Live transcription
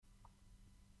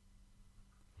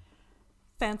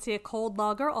Fancy a cold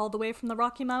lager all the way from the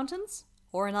Rocky Mountains?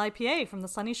 Or an IPA from the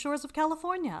sunny shores of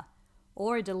California?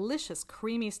 Or a delicious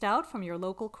creamy stout from your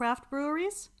local craft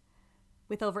breweries?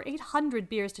 With over 800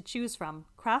 beers to choose from,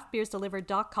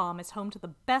 craftbeersdelivered.com is home to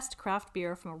the best craft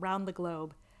beer from around the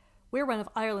globe. We're one of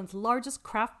Ireland's largest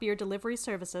craft beer delivery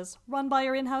services, run by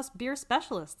our in-house beer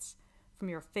specialists. From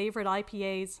your favorite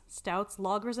IPAs, stouts,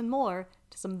 lagers, and more,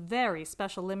 to some very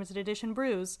special limited edition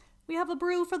brews, we have a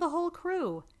brew for the whole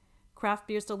crew.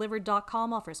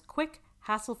 Craftbeersdelivered.com offers quick,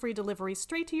 hassle-free delivery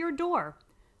straight to your door.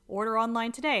 Order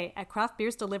online today at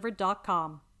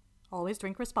craftbeersdelivered.com. Always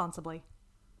drink responsibly.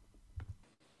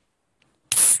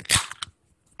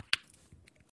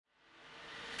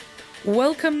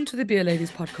 Welcome to the Beer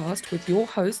Ladies podcast with your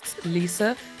hosts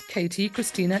Lisa, Katie,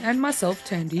 Christina, and myself,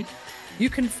 Tandy. You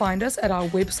can find us at our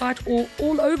website or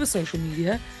all over social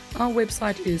media. Our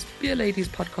website is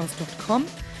beerladiespodcast.com,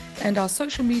 and our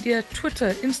social media,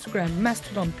 Twitter, Instagram,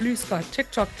 Mastodon, Blue Sky,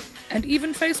 TikTok, and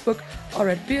even Facebook are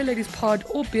at Beer Ladies Pod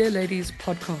or Beer Ladies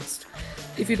Podcast.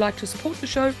 If you'd like to support the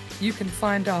show, you can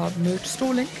find our merch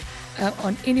store link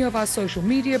on any of our social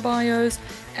media bios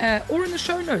or in the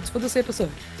show notes for this episode.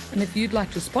 And if you'd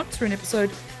like to sponsor an episode,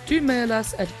 do mail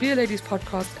us at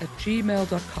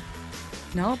beerladiespodcast@gmail.com.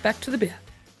 Now back to the beer.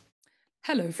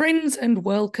 Hello, friends, and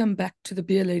welcome back to the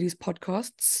Beer Ladies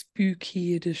Podcast,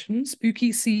 spooky edition,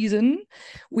 spooky season.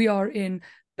 We are in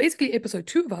basically episode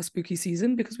 2 of our spooky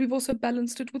season because we've also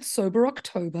balanced it with Sober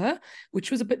October, which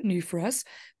was a bit new for us.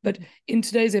 But in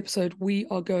today's episode, we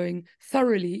are going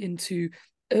thoroughly into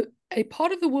a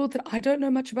part of the world that I don't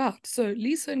know much about. So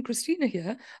Lisa and Christina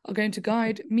here are going to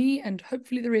guide me and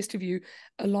hopefully the rest of you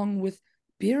along with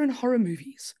beer and horror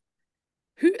movies.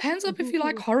 Hands up if you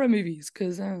like horror movies,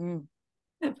 because I'm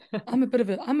a bit of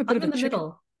a I'm chicken. in the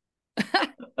middle.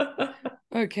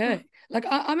 Okay, like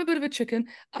I'm a bit of a chicken.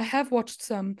 I have watched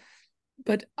some,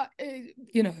 but I'm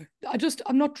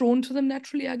not drawn to them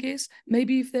naturally, I guess.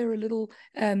 Maybe if they're a little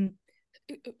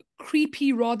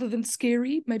creepy rather than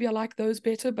scary, maybe I like those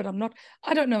better, but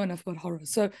I don't know enough about horror,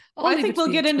 so I think we'll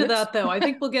get into that, though. I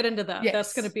think we'll get into that. Yes.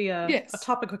 That's going to be a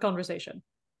topic of conversation.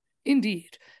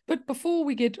 Indeed. But before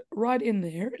we get right in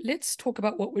there, let's talk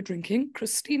about what we're drinking.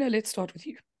 Christina, let's start with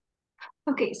you.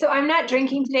 Okay, so I'm not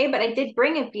drinking today, but I did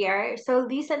bring a beer. So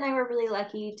Lisa and I were really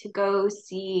lucky to go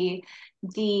see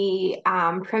the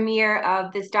premiere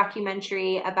of this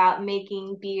documentary about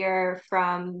making beer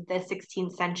from the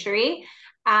 16th century,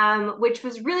 which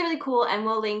was really, really cool. And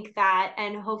we'll link that.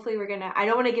 And hopefully I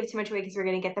don't want to give too much away because we're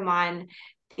going to get them on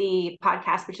the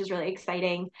podcast, which is really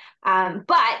exciting.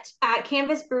 But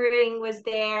Canvas Brewing was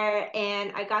there,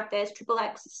 and I got this Triple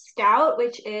X Stout,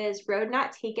 which is Road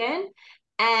Not Taken.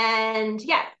 And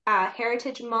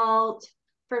heritage malt,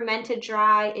 fermented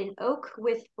dry in oak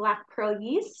with black pearl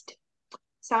yeast.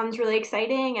 Sounds really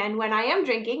exciting. And when I am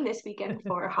drinking this weekend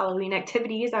for Halloween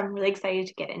activities, I'm really excited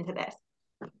to get into this.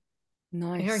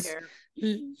 Nice.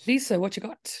 Lisa, what you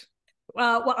got?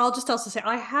 Well, I'll just also say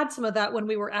I had some of that when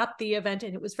we were at the event,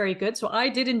 and it was very good. So I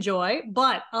did enjoy,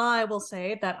 but I will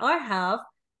say that I have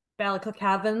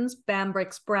Ballyclacavon's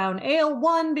Bambrick's Brown Ale,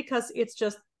 one, because it's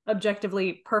just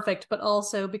objectively perfect, but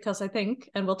also because I think,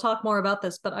 and we'll talk more about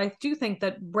this, but I do think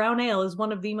that brown ale is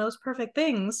one of the most perfect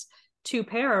things to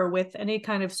pair with any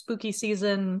kind of spooky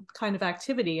season kind of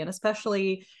activity, and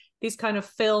especially these kind of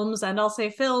films, and I'll say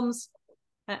films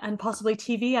and possibly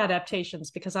TV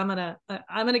adaptations, because I'm gonna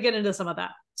get into some of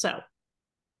that. So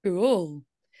cool.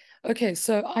 Okay,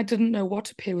 so I didn't know what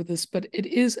to pair with this, but it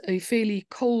is a fairly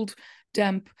cold,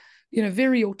 damp,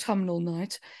 very autumnal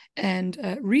night. And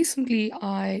recently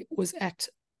I was at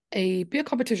a beer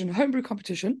competition, a homebrew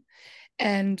competition,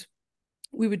 and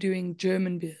we were doing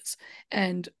German beers.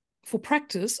 And for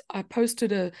practice, I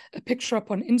posted a picture up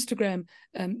on Instagram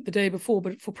the day before,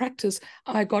 but for practice,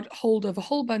 I got hold of a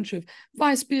whole bunch of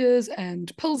Weiss beers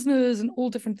and Pilsners and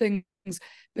all different things,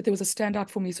 but there was a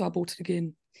standout for me, so I bought it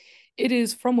again. It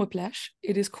is from Whiplash.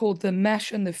 It is called the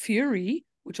Mash and the Fury,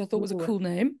 which I thought was a cool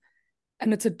name,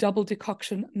 and it's a double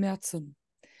decoction Märzen.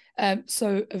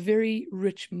 So a very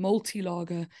rich malty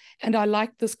lager, and I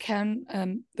like this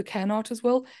the can art as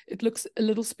well. It looks a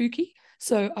little spooky,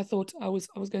 so I thought I was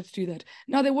going to do that.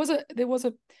 Now there was a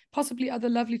possibly other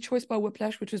lovely choice by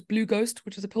Whiplash, which is Blue Ghost,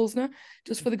 which is a Pilsner,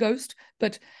 just for the ghost.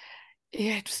 But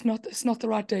yeah, it's not the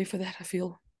right day for that, I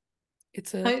feel.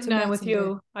 I'm with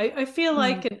you. I feel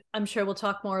like, and I'm sure we'll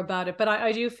talk more about it, but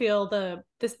I do feel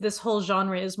this whole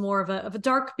genre is more of a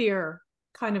dark beer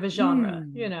kind of a genre,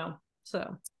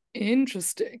 so.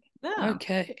 Interesting. Yeah.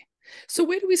 Okay. So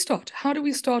where do we start? How do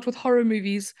we start with horror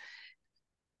movies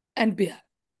and beer?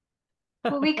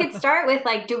 Well, we could start with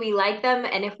like, do we like them?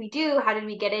 And if we do, how did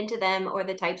we get into them or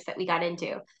the types that we got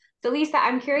into? So, Lisa,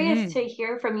 I'm curious to Mm.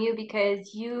 hear from you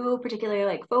because you particularly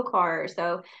like folk horror.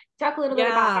 So, talk a little bit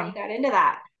about how Yeah. you got into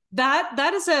that.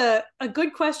 That is a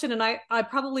good question, and I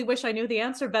probably wish I knew the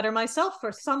answer better myself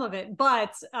for some of it.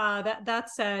 But that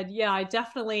said, yeah, I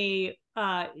definitely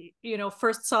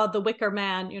first saw The Wicker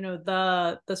Man,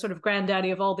 the sort of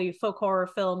granddaddy of all the folk horror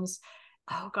films.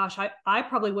 Oh gosh, I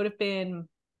probably would have been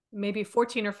maybe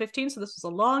 14 or 15, so this was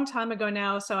a long time ago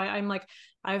now. So I'm like,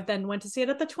 I then went to see it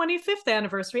at the 25th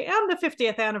anniversary and the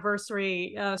 50th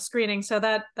anniversary screening. So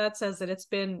that says that it's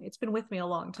been with me a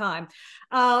long time.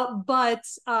 But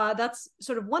that's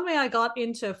sort of one way I got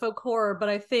into folk horror. But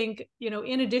I think,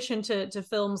 in addition to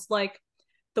films like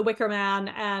The Wicker Man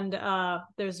and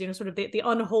there's, sort of the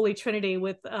unholy trinity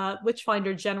with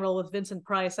Witchfinder General with Vincent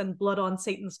Price and Blood on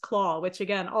Satan's Claw, which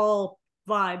again, all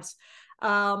vibes.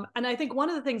 And I think one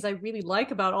of the things I really like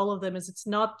about all of them is it's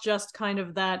not just kind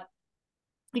of that,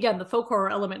 again, the folk horror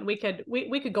element. We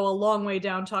could go a long way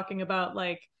down talking about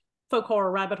like folk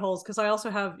horror rabbit holes, because I also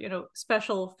have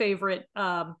special favorite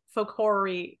folk horror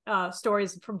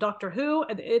stories from Doctor Who,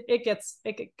 and it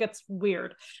gets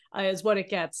weird, is what it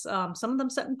gets. Some of them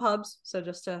set in pubs, so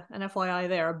just an FYI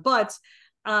there. But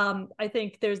I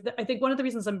think one of the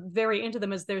reasons I'm very into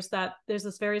them is there's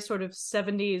this very sort of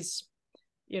 70s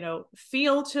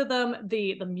feel to them.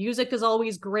 The music is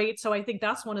always great, so I think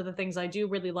that's one of the things I do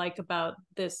really like about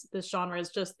this genre, is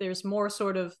just there's more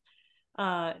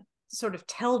uh sort of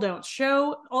tell don't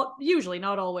show, usually,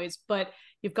 not always, but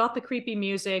you've got the creepy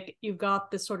music, you've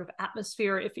got this sort of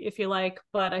atmosphere, if you like.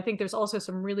 But I think there's also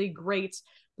some really great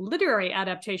literary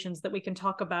adaptations that we can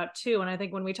talk about too. And I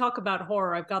think when we talk about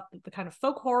horror, I've got the kind of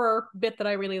folk horror bit that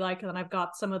I really like, and then I've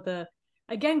got some of the,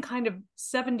 again, kind of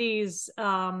 70s,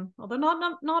 although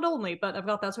not only, but I've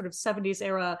got that sort of 70s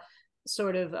era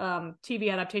sort of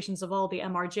TV adaptations of all the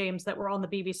M.R. James that were on the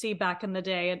BBC back in the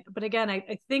day. But again,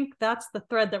 I think that's the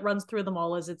thread that runs through them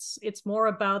all, is it's more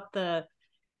about the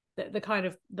kind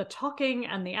of the talking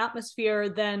and the atmosphere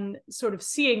than sort of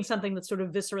seeing something that's sort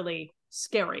of viscerally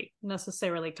scary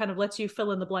necessarily. Kind of lets you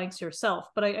fill in the blanks yourself.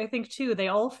 But I think too, they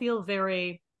all feel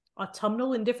very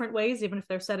autumnal in different ways, even if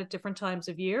they're set at different times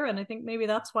of year. And I think maybe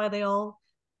that's why they all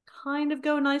kind of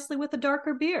go nicely with a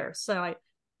darker beer. So I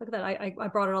look at that. I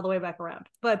brought it all the way back around.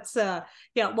 But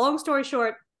yeah, long story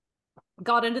short,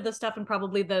 got into this stuff in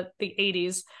probably the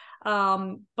 80s.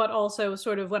 But also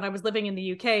sort of when I was living in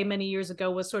the UK many years ago,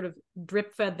 was sort of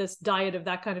drip fed this diet of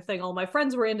that kind of thing. All my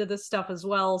friends were into this stuff as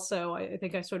well. So I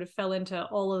think I sort of fell into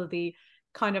all of the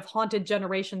kind of haunted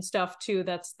generation stuff too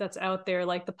that's out there,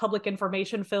 like the public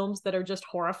information films that are just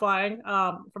horrifying,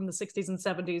 from the 60s and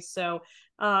 70s. So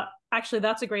actually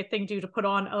that's a great thing to put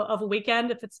on of a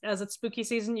weekend. If it's spooky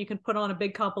season, you can put on a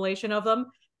big compilation of them,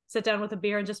 sit down with a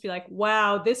beer and just be like,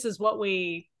 wow, this is what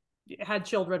we had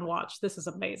children watch. This is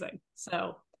amazing.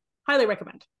 So highly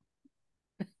recommend.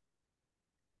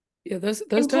 Yeah, those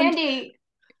And don't. Candy,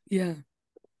 Yeah.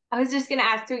 I was just gonna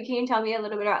ask, can you tell me a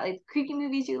little bit about like creepy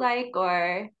movies you like,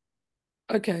 or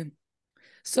Okay.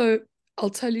 So I'll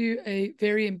tell you a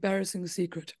very embarrassing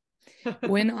secret.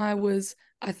 When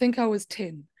I think I was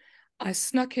 10, I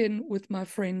snuck in with my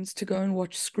friends to go and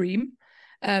watch Scream,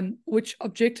 which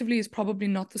objectively is probably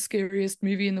not the scariest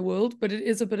movie in the world, but it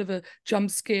is a bit of a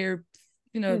jump scare,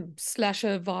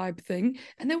 slasher vibe thing.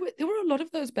 And there were a lot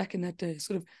of those back in that day,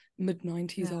 sort of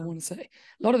mid-90s, I want to say.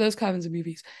 A lot of those kinds of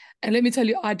movies. And let me tell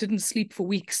you, I didn't sleep for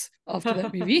weeks after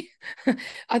that movie.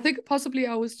 I think possibly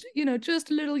I was, just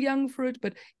a little young for it,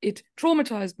 but it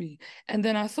traumatized me. And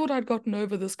then I thought I'd gotten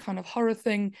over this kind of horror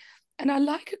thing. And I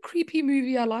like a creepy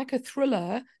movie. I like a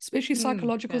thriller, especially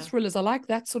psychological thrillers. I like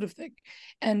that sort of thing.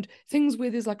 And things where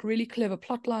there's like really clever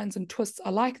plot lines and twists. I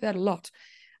like that a lot.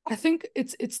 I think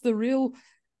it's the real,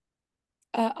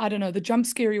 I don't know, the jump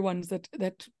scary ones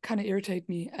that kind of irritate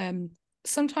me.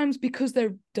 Sometimes because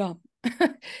they're dumb.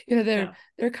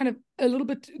 They're kind of a little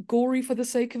bit gory for the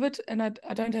sake of it. And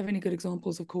I don't have any good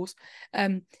examples, of course.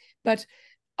 But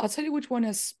I'll tell you which one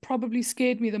has probably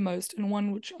scared me the most, and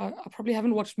one which I probably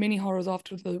haven't watched many horrors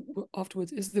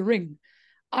afterwards, is The Ring.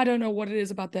 I don't know what it is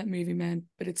about that movie, man,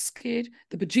 but it scared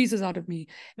the bejesus out of me.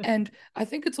 And I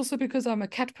think it's also because I'm a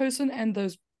cat person, and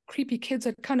those creepy kids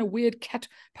had kind of weird cat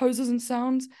poses and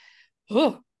sounds.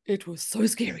 Oh, it was so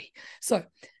scary. So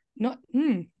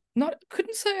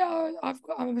couldn't say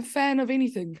I'm a fan of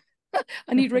anything.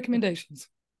 I need recommendations.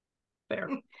 Fair.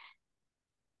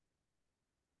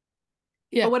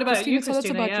 Yeah. But what about Christina, you, tell us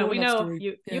Christina? about Yeah, your we love know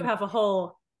story. you have a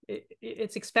whole.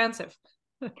 It's expansive.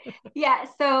 yeah,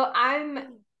 so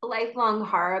I'm lifelong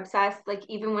horror obsessed. Like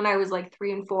even when I was like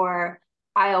 3 and 4,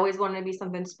 I always wanted to be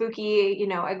something spooky. You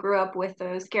know, I grew up with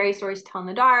those scary stories to tell in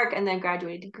the dark, and then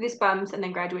graduated to Goosebumps, and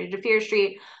then graduated to Fear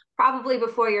Street, probably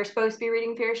before you're supposed to be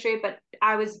reading Fear Street, but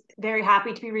I was very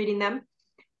happy to be reading them.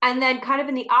 And then kind of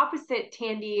in the opposite,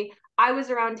 Tandy, I was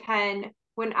around 10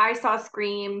 when I saw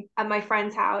Scream at my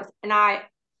friend's house, and I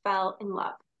fell in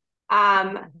love.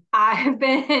 I've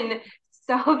been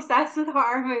so obsessed with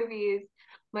horror movies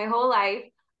my whole life.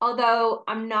 Although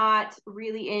I'm not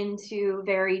really into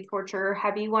very torture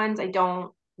heavy ones, I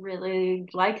don't really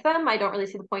like them. I don't really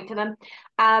see the point to them.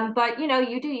 But you know,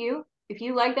 you do you. If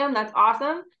you like them, that's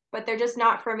awesome. But they're just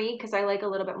not for me because I like a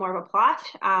little bit more of a plot.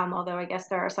 Although I guess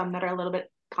there are some that are a little bit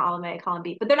column A, column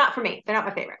B, but they're not for me. They're not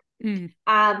my favorite.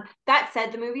 That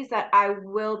said, the movies that I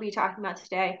will be talking about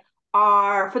today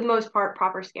are, for the most part,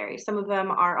 proper scary. Some of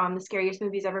them are on the scariest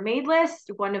movies ever made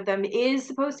list. One of them is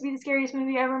supposed to be the scariest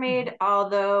movie ever made,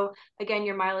 although, again,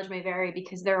 your mileage may vary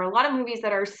because there are a lot of movies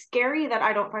that are scary that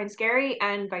I don't find scary,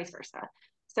 and vice versa.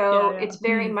 So it's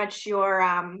very much your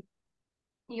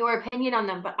opinion on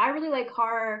them. But I really like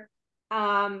horror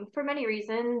for many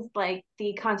reasons. Like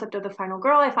the concept of the final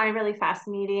girl, I find really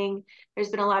fascinating. There's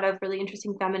been a lot of really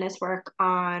interesting feminist work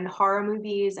on horror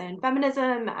movies and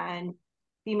feminism and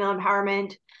female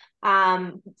empowerment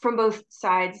from both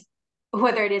sides,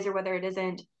 whether it is or whether it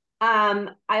isn't. I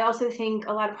also think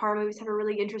a lot of horror movies have a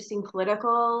really interesting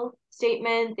political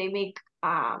statement. They make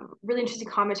really interesting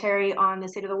commentary on the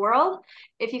state of the world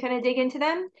if you kind of dig into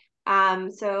them.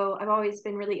 So I've always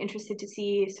been really interested to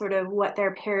see sort of what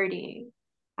they're parodying.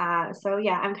 So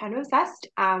yeah, I'm kind of obsessed.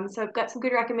 So I've got some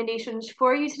good recommendations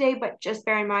for you today, but just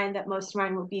bear in mind that most of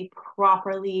mine will be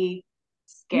properly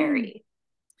scary.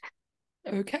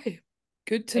 Okay,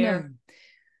 good to know.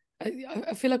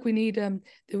 I feel like we need, there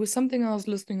was something I was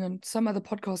listening on some other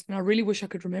podcast and I really wish I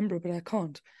could remember, but I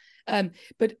can't.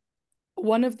 But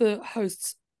one of the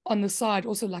hosts on the side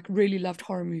also like really loved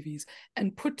horror movies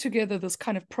and put together this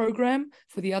kind of program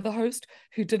for the other host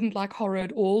who didn't like horror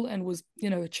at all and was, you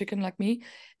know, a chicken like me,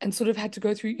 and sort of had to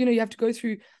go through, you know, you have to go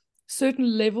through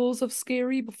certain levels of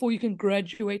scary before you can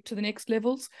graduate to the next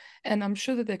levels. And I'm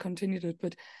sure that they continued it,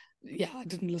 but yeah, I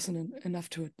didn't listen enough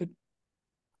to it, but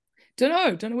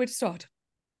don't know where to start.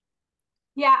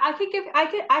 Yeah,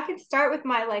 I could start with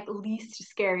my like least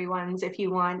scary ones if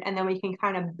you want, and then we can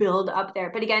kind of build up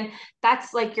there. But again,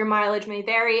 that's like your mileage may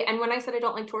vary. And when I said I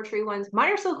don't like torture ones,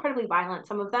 mine are so incredibly violent,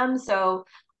 some of them. So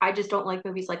I just don't like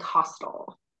movies like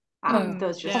Hostel.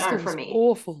 Those just aren't for me.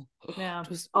 Awful. Yeah. It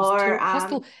was or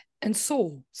Hostel and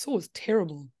Saw. Saw was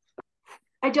terrible.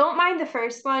 I don't mind the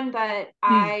first one, but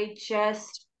I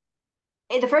just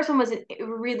the first one was a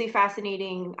really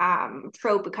fascinating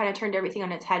trope. It kind of turned everything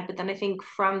on its head. But then I think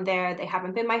from there, they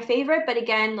haven't been my favorite. But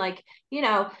again, like, you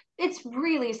know, it's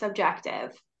really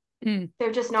subjective.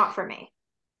 They're just not for me.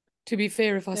 To be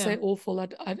fair, if I say awful,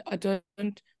 I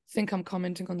don't think I'm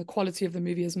commenting on the quality of the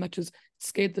movie as much as it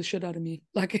scared the shit out of me.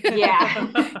 Like,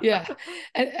 yeah.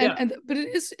 And but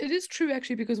it is true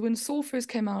actually, because when Saw first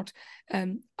came out,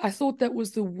 I thought that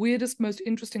was the weirdest, most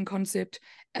interesting concept,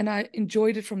 and I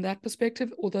enjoyed it from that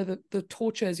perspective. Although the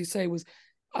torture, as you say, was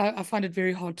I find it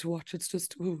very hard to watch. It's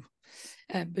just ooh.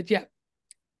 But yeah,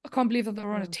 I can't believe that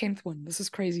they're on a 10th one. This is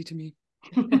crazy to me.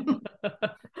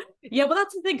 Yeah, well,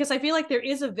 that's the thing, because I feel like there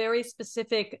is a very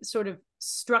specific sort of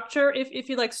structure, if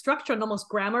you like, structure and almost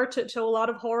grammar to a lot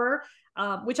of horror,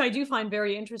 which I do find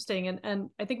very interesting. And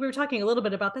I think we were talking a little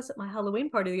bit about this at my Halloween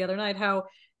party the other night, how,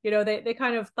 you know, they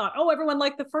kind of thought, oh, everyone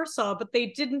liked the first Saw, but they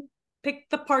didn't pick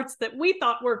the parts that we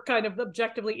thought were kind of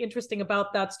objectively interesting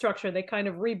about that structure. They kind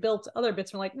of rebuilt other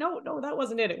bits and were like, no, that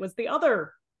wasn't it. It was the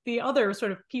other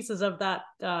sort of pieces of that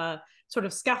sort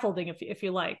of scaffolding, if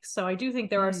you like. So I do think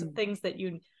there are some things that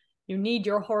you need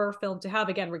your horror film to have,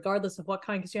 again, regardless of what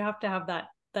kind, because you have to have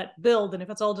that build. And if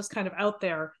it's all just kind of out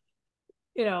there,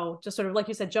 you know, just sort of like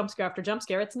you said, jump scare after jump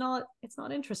scare, it's not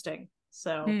interesting.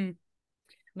 So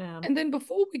yeah. And then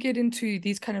before we get into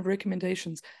these kind of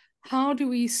recommendations, how do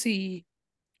we see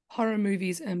horror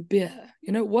movies and beer?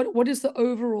 You know, what is the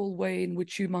overall way in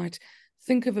which you might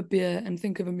think of a beer and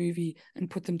think of a movie and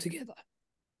put them together?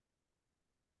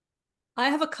 I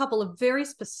have a couple of very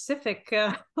specific,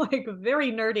 like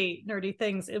very nerdy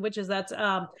things, which is that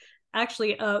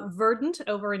actually Verdant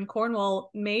over in Cornwall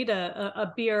made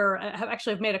a beer,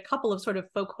 have made a couple of sort of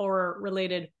folk horror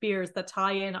related beers that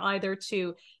tie in either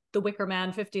to the Wicker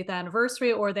Man 50th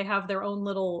anniversary, or they have their own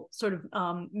little sort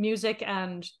of music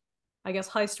and I guess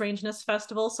high strangeness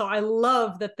festival. So I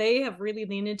love that they have really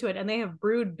leaned into it, and they have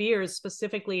brewed beers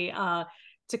specifically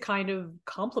to kind of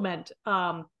complement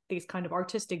these kind of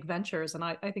artistic ventures. And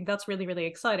I think that's really, really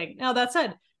exciting. Now, that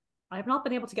said, I have not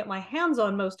been able to get my hands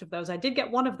on most of those. I did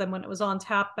get one of them when it was on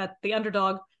tap at the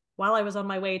Underdog while I was on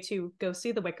my way to go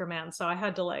see The Wicker Man. So I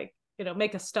had to like,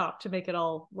 make a stop to make it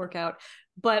all work out.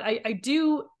 But I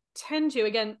do tend to,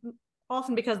 again,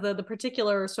 often because the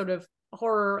particular sort of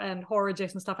horror and horror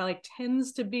adjacent stuff I like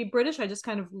tends to be British. I just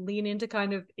kind of lean into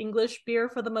kind of English beer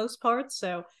for the most part.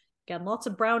 So again, lots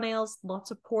of brown ales, lots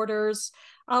of porters.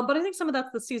 But I think some of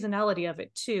that's the seasonality of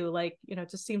it too. Like, it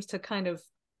just seems to kind of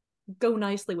go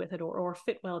nicely with it or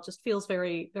fit well. It just feels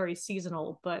very, very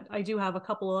seasonal. But I do have a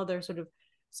couple of other sort of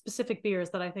specific beers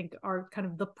that I think are kind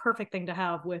of the perfect thing to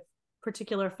have with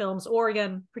particular films or,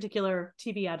 again, particular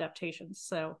TV adaptations.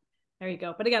 So there you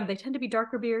go. But again, they tend to be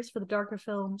darker beers for the darker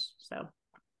films. So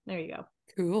there you go.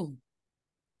 Cool.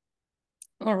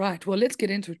 All right. Well, let's get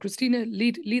into it. Christina,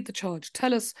 lead the charge.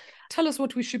 Tell us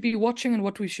what we should be watching and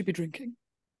what we should be drinking.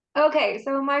 Okay,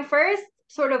 so my first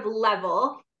sort of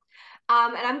level,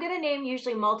 and I'm going to name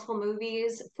usually multiple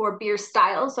movies for beer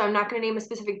styles. So I'm not going to name a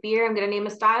specific beer. I'm going to name a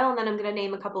style, and then I'm going to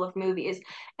name a couple of movies.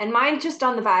 And mine's just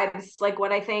on the vibes, like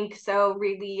what I think. So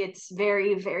really, it's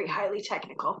very, very highly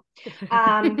technical.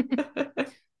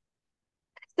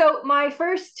 So my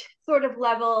first sort of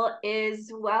level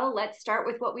is, well, let's start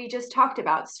with what we just talked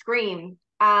about, Scream.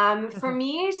 For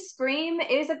me, Scream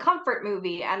is a comfort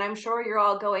movie, and I'm sure you're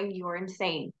all going, you're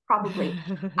insane, probably.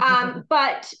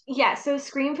 But yeah, so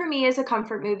Scream for me is a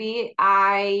comfort movie.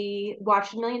 I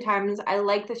watched it a million times. I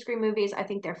like the Scream movies. I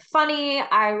think they're funny.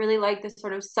 I really like this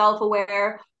sort of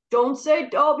self-aware, don't say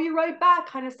I'll be right back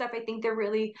kind of stuff. I think they're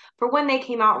really, for when they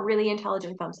came out, really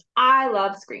intelligent films. I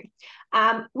love Scream.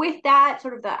 With that,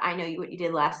 sort of the I Know You What You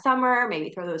Did Last Summer, maybe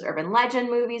throw those urban legend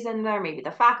movies in there, maybe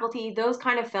The Faculty, those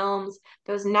kind of films,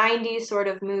 those 90s sort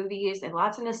of movies, and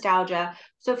lots of nostalgia.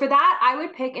 So for that, I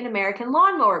would pick an American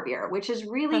Lawnmower beer, which is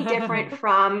really different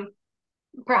from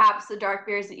perhaps the dark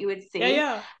beers that you would see.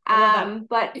 Yeah.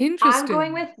 But I'm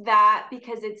going with that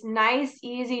because it's nice,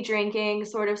 easy drinking,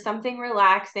 sort of something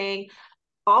relaxing.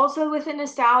 Also with the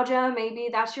nostalgia, maybe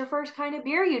that's your first kind of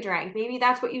beer you drank. Maybe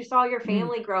that's what you saw your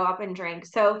family grow up and drink.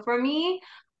 So for me,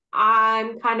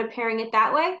 I'm kind of pairing it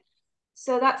that way.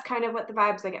 So that's kind of what the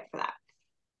vibes I get for that.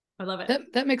 I love it.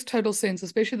 That makes total sense,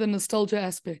 especially the nostalgia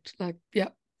aspect. Like, yeah,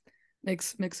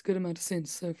 makes a good amount of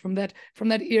sense. So from that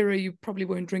era, you probably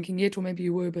weren't drinking yet, or maybe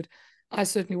you were, but I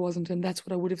certainly wasn't, and that's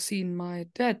what I would have seen my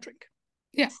dad drink.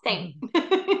 Yeah, same.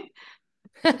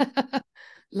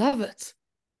 Love it.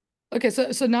 Okay,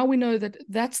 so now we know that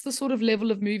that's the sort of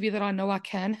level of movie that I know I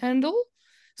can handle.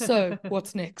 So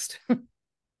what's next?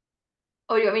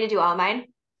 Oh, you want me to do all mine?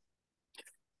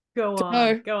 Go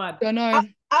on. Don't know.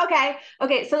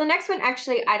 Okay. So the next one,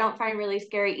 actually, I don't find really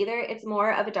scary either. It's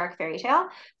more of a dark fairy tale.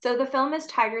 So the film is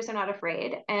Tigers Are Not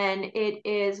Afraid, and it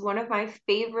is one of my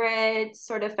favorite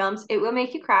sort of films. It will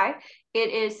make you cry.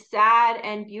 It is sad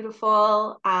and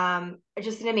beautiful.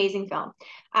 Just an amazing film.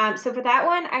 So for that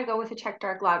one, I go with a Czech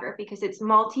dark lager because it's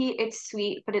malty, it's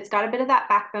sweet, but it's got a bit of that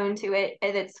backbone to it,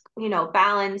 and it's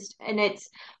balanced, and it's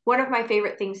one of my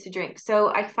favorite things to drink. So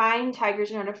I find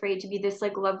Tigers Are Not Afraid to be this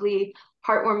like lovely,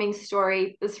 heartwarming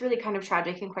story. It's really kind of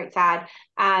tragic and quite sad,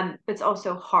 but it's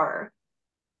also horror.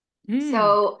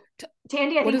 So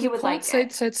Tandy, I think you would like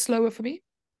it. Say it slower for me.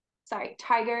 Sorry,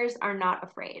 Tigers Are Not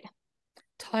Afraid.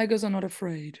 Tigers Are Not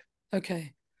Afraid.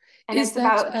 Okay. And it's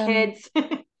about kids.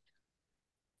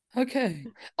 Okay.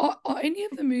 Are any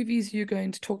of the movies you're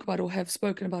going to talk about or have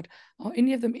spoken about, are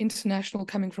any of them international,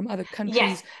 coming from other countries?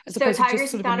 Yes. As so opposed Tigers to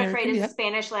just sort Not of Afraid is yeah. a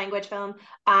Spanish language film.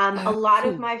 A lot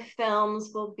of my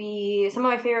films will be, some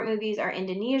of my favorite movies are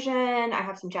Indonesian. I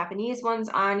have some Japanese ones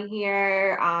on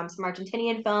here, some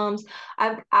Argentinian films.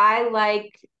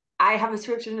 I have a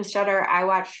subscription to Shudder. I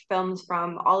watch films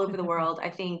from all over the world. I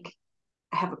think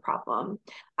I have a problem.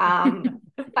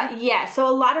 But yeah, so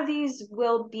a lot of these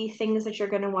will be things that you're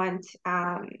going to want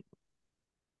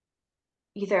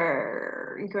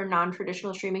either your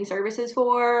non-traditional streaming services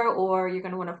for, or you're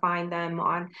going to want to find them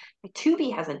on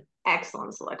Tubi. Has an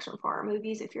excellent selection for our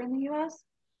movies if you're in the US.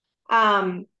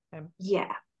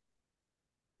 Yeah.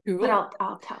 Cool. But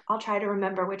I'll try to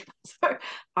remember which ones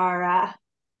are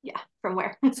from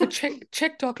where. So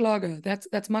Czech dark lager.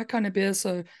 That's my kind of beer,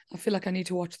 so I feel like I need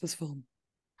to watch this film.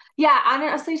 Yeah,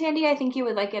 honestly, Tandy, I think you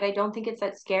would like it. I don't think it's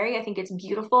that scary. I think it's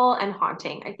beautiful and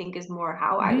haunting, I think is more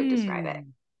how I would describe it.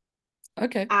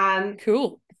 Okay.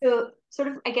 Cool. So sort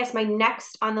of, I guess my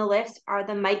next on the list are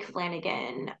the Mike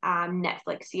Flanagan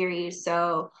Netflix series.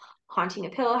 So Haunting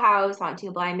of Hill House, Haunting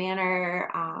of Bly Manor,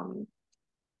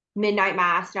 Midnight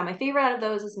Mass. Now my favorite out of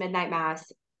those is Midnight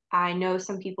Mass. I know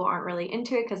some people aren't really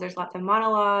into it because there's lots of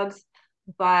monologues,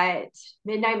 but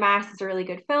Midnight Mass is a really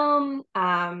good film.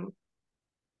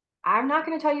 I'm not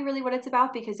going to tell you really what it's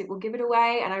about because it will give it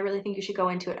away, and I really think you should go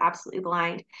into it absolutely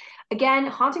blind. Again,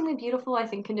 Hauntingly Beautiful, I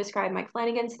think, can describe Mike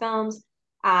Flanagan's films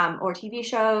or TV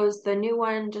shows. The new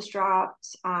one just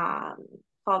dropped,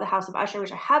 called The House of Usher,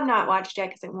 which I have not watched yet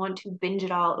because I want to binge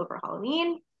it all over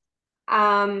Halloween.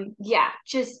 Yeah,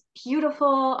 just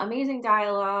beautiful, amazing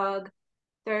dialogue.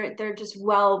 They're just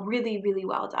really, really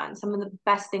well done. Some of the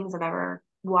best things I've ever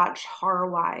watched horror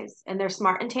wise, and they're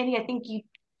smart. And Tandy, I think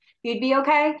you'd be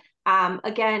okay.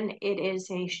 Again, it is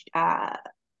a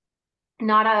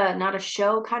not a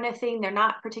show kind of thing. They're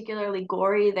not particularly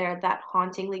gory. They're that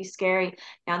hauntingly scary.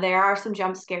 Now there are some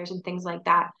jump scares and things like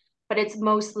that, but it's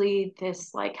mostly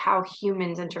this like how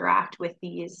humans interact with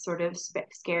these sort of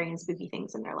scary and spooky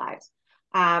things in their lives.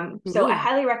 So I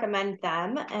highly recommend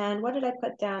them. And what did I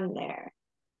put down there?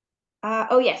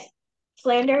 Oh yes,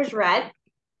 Flanders Red.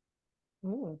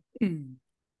 Ooh.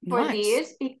 For Nice.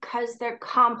 these because they're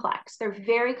complex. They're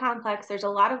very complex. There's a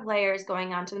lot of layers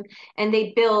going on to them and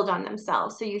they build on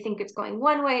themselves. So you think it's going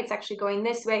one way, it's actually going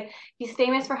this way. He's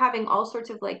famous for having all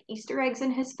sorts of like Easter eggs in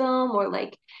his film, or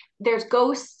like there's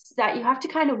ghosts that you have to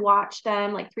kind of watch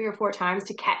them like 3 or 4 times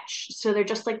to catch. So they're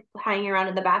just like hanging around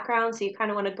in the background. So you kind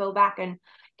of want to go back and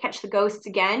catch the ghosts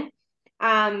again.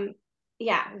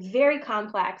 Yeah, very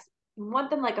complex. You want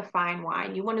them like a fine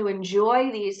wine. You want to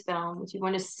enjoy these films. You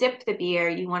want to sip the beer.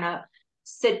 You want to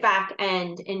sit back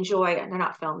and enjoy. They're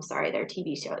not films, sorry, they're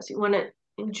TV shows. You want to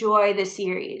enjoy the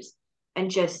series and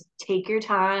just take your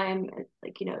time,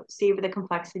 like, savor the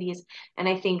complexities. And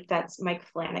I think that's Mike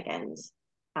Flanagan's.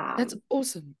 That's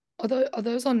awesome. Are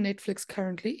those on Netflix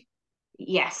currently?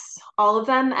 Yes, all of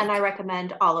them. And I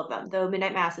recommend all of them. Though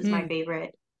Midnight Mass is my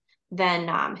favorite, then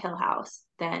Hill House,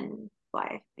 then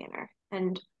Bly Manor.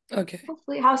 And okay,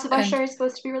 hopefully House of Usher is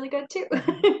supposed to be really good too.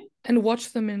 And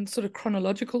watch them in sort of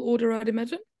chronological order, I'd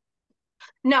imagine?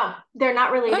 No, they're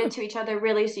not related to each other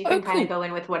really, so you can kind of cool. go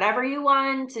in with whatever you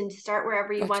want and start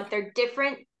wherever you Gotcha. want. They're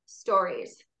different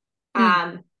stories.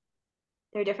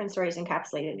 They're different stories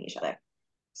encapsulated in each other.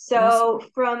 So Awesome.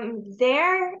 from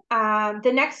there,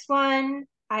 the next one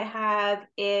I have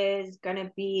is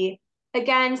gonna be,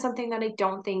 again, something that I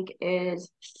don't think is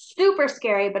super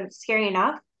scary, but it's scary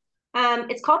enough.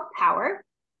 It's called Power,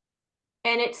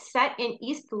 and it's set in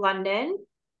East London,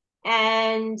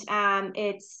 and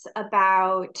it's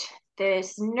about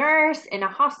this nurse in a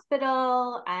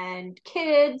hospital and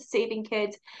kids saving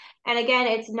kids. And again,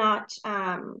 it's not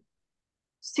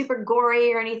super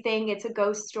gory or anything. It's a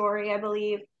ghost story, I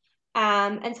believe.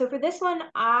 And so for this one,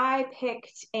 I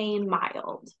picked a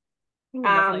mild.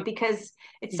 Lovely. Because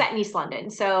it's set in East London.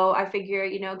 So I figure,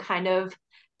 kind of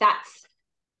that's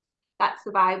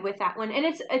the vibe with that one. And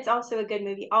it's also a good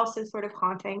movie, also sort of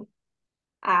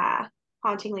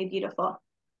hauntingly beautiful.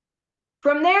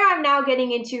 From there, I'm now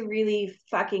getting into really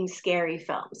fucking scary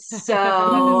films. So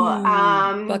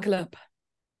buckle up.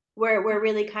 We're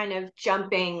really kind of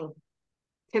jumping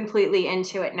completely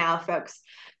into it now, folks.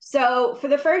 So for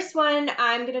the first one,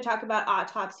 I'm going to talk about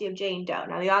Autopsy of Jane Doe.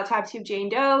 Now, the Autopsy of Jane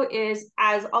Doe is,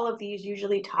 as all of these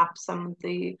usually top some of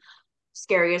the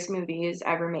scariest movies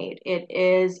ever made. It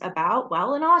is about,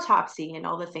 well, an autopsy and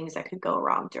all the things that could go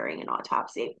wrong during an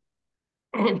autopsy,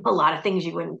 and a lot of things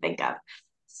you wouldn't think of.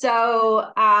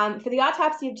 So for the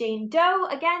Autopsy of Jane Doe,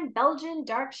 again, Belgian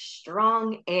dark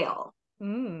strong ale.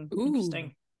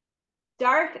 Interesting.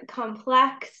 Dark,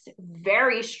 complex,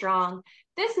 very strong.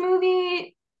 This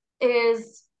movie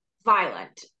is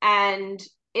violent, and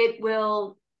it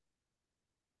will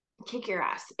kick your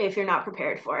ass if you're not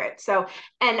prepared for it. So,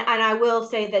 and I will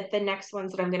say that the next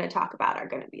ones that I'm going to talk about are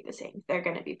going to be the same. They're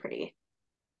going to be pretty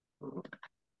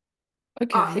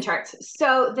off the charts.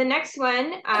 So the next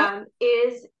one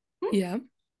is yeah.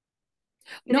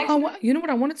 No, you know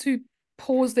what? I wanted to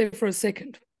pause there for a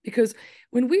second, because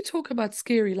when we talk about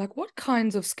scary, like what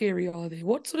kinds of scary are there?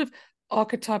 What sort of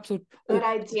archetypes or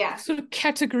sort of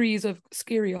categories of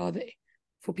scary are there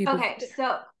for people? Okay,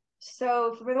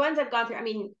 so for the ones I've gone through, I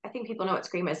mean, I think people know what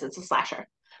Scream is. It's a slasher.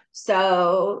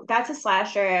 So that's a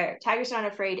slasher. Tigers Not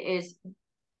Afraid is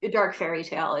a dark fairy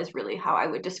tale, is really how I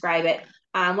would describe it.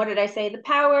 What did I say? The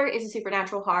Power is a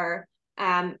supernatural horror.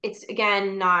 It's,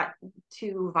 again, not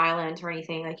too violent or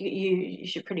anything. Like you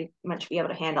should pretty much be able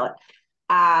to handle it.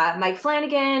 Mike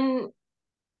Flanagan,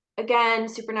 again,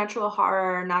 supernatural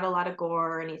horror, not a lot of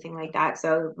gore or anything like that.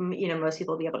 So, most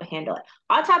people will be able to handle it.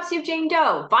 Autopsy of Jane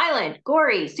Doe, violent,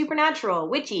 gory, supernatural,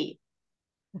 witchy.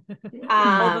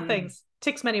 All the things.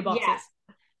 Ticks many boxes.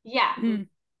 Yeah.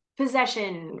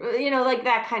 Possession, like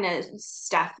that kind of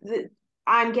stuff.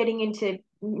 I'm getting into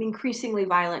increasingly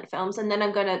violent films, and then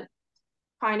I'm going to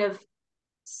kind of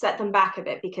set them back a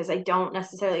bit because I don't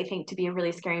necessarily think to be a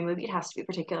really scary movie, it has to be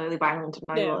particularly violent,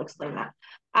 and I will explain that.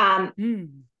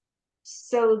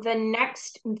 So the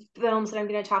next films that I'm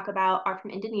going to talk about are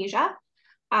from Indonesia.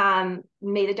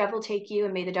 May the Devil Take You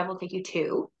and May the Devil Take You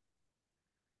 2.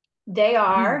 They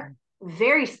are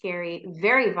very scary,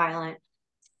 very violent,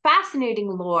 fascinating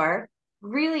lore,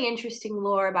 really interesting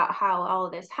lore about how all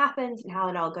of this happens and how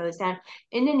it all goes down.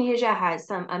 Indonesia has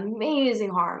some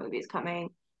amazing horror movies coming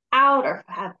out or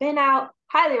have been out.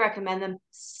 Highly recommend them.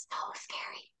 So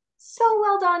scary. So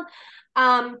well done.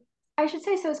 I should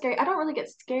say so scary. I don't really get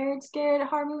scared at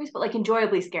horror movies, but like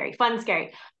enjoyably scary, fun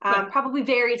scary. Probably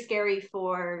very scary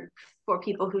for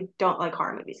people who don't like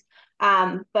horror movies.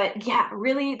 But yeah,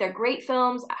 really, they're great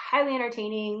films, highly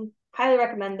entertaining, highly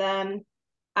recommend them.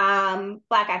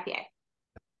 Black IPA.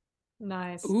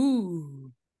 Nice.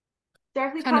 Ooh.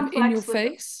 Darkly kind complex of in your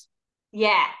face.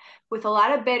 Yeah, with a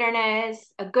lot of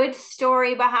bitterness, a good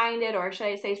story behind it, or should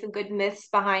I say some good myths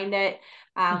behind it,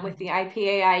 with the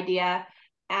IPA idea.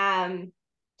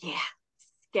 Yeah,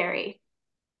 scary,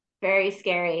 very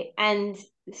scary. And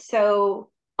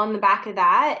so on the back of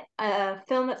that, a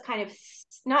film that's kind of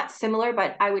not similar,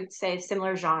 but I would say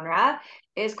similar genre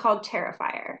is called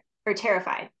Terrifier, or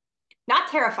Terrified. Not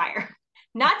Terrifier.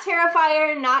 Not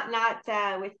Terrifier, not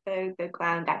with the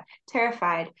clown guy.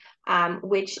 Terrified,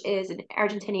 which is an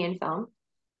Argentinian film.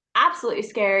 Absolutely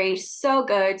scary, so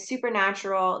good,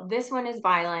 supernatural. This one is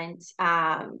violent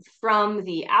from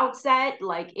the outset.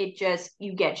 Like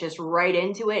you get just right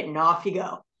into it and off you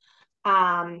go.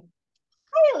 Highly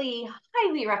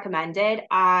recommended.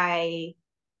 I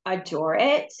adore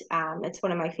it. It's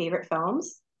one of my favorite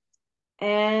films.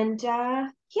 And yeah,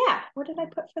 what did I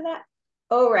put for that?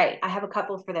 Oh, right. I have a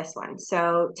couple for this one.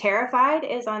 So Terrified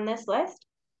is on this list.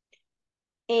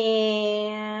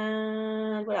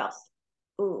 And what else?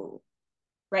 Ooh,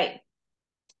 right.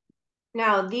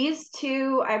 Now these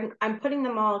two, I'm putting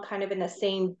them all kind of in the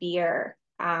same beer.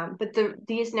 But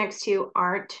these next two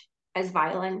aren't as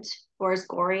violent or as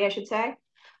gory, I should say.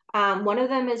 One of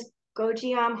them is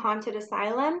Gojiam Haunted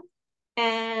Asylum.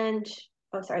 And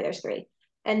oh, sorry, there's three.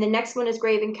 And the next one is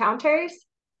Grave Encounters.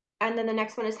 And then the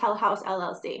next one is Hell House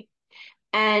LLC.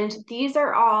 And these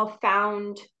are all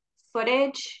found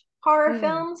footage horror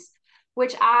films,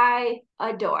 which I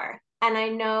adore. And I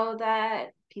know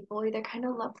that people either kind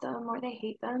of love them or they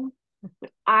hate them.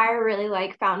 But I really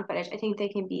like found footage. I think they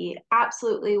can be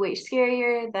absolutely way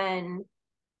scarier than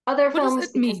other films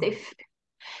because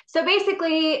so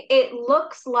basically it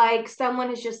looks like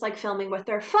someone is just like filming with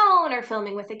their phone or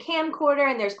filming with a camcorder,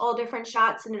 and there's all different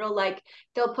shots, and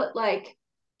they'll put like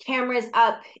cameras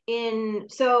up in.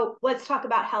 So let's talk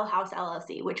about Hell House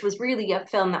LLC, which was really a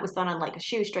film that was done on like a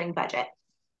shoestring budget.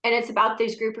 And it's about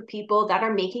this group of people that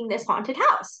are making this haunted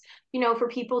house, for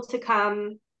people to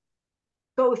come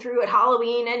go through at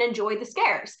Halloween and enjoy the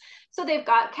scares. So they've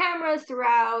got cameras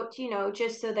throughout,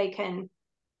 just so they can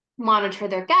monitor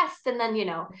their guests. And then,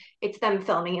 it's them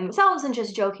filming themselves and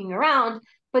just joking around.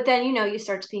 But then, you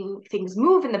start seeing things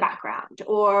move in the background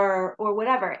or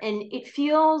whatever. And it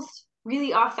feels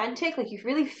really authentic. Like you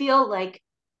really feel like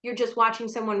you're just watching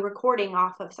someone recording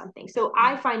off of something. So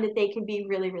I find that they can be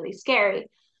really, really scary.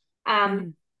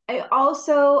 I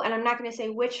also, and I'm not going to say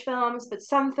which films, but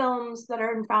some films that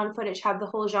are in found footage have the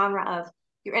whole genre of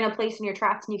you're in a place and you're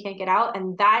trapped and you can't get out.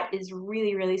 And that is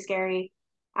really, really scary.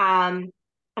 And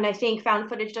I think found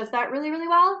footage does that really, really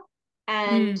well.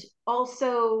 And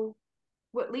also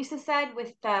what Lisa said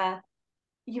with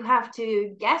you have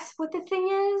to guess what the thing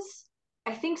is.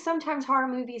 I think sometimes horror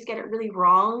movies get it really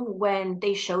wrong when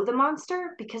they show the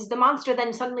monster, because the monster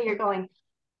then suddenly you're going,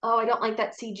 oh, I don't like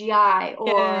that CGI,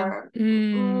 or,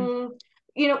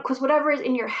 because whatever is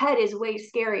in your head is way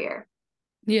scarier.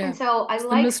 Yeah. And so I it's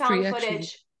like mystery, found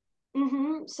footage.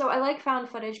 So I like found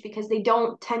footage because they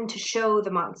don't tend to show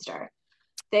the monster.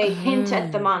 They hint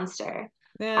at the monster.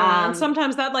 Yeah, and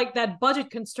sometimes that budget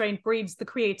constraint breeds the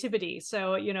creativity.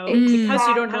 So, Exactly. because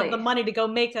you don't have the money to go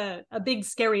make a big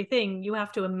scary thing, you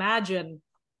have to imagine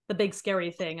the big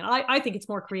scary thing. And I think it's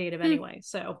more creative anyway.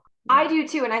 So yeah. I do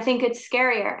too, and I think it's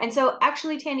scarier. And so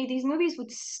actually, Tandy, these movies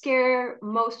would scare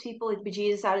most people like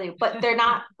bejesus out of you, but they're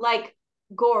not like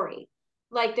gory.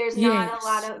 Like there's not a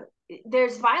lot of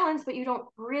there's violence, but you don't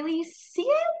really see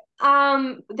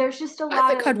it. There's just a lot I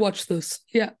think I'd watch this.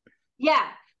 Yeah. Yeah.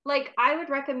 Like I would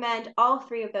recommend all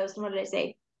three of those. And what did I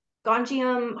say?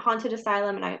 Gonjiam Haunted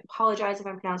Asylum, and I apologize if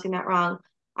I'm pronouncing that wrong.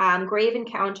 Grave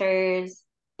Encounters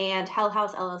and Hell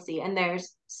House LLC. And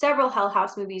there's several Hell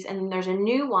House movies, and there's a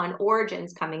new one,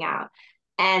 Origins, coming out.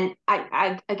 And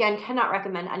I again cannot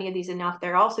recommend any of these enough.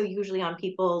 They're also usually on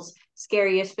people's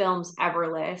scariest films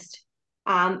ever list.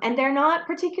 And they're not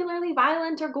particularly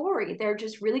violent or gory. They're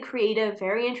just really creative,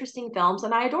 very interesting films,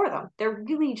 and I adore them. They're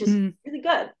really just really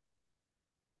good.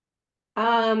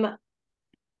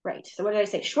 Right. So what did I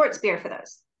say? Schwarzbier for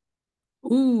those.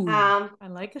 Ooh. I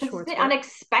like a It's a short bit sport.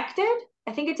 unexpected.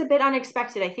 I think it's a bit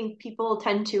unexpected. I think people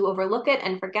tend to overlook it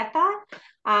and forget that.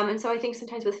 And so I think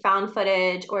sometimes with found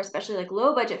footage, or especially like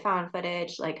low budget found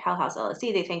footage, like Hell House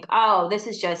LSD, they think, oh, this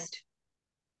is just,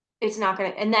 it's not gonna,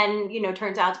 and then, you know,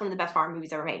 turns out it's one of the best horror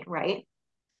movies ever made, right?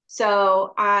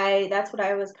 So that's what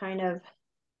I was kind of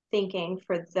thinking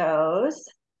for those.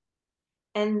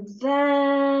 And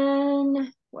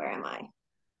then, where am I?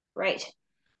 Right.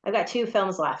 I've got two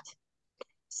films left.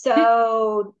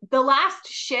 So The Last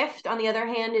Shift, on the other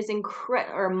hand, is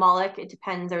incredible, or Moloch, it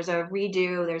depends. There's a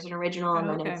redo, there's an original, and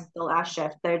then it's The Last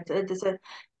Shift. There's a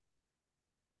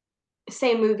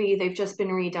same movie, they've just been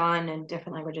redone in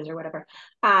different languages or whatever.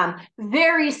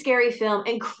 Very scary film,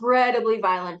 incredibly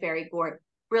violent, very gory,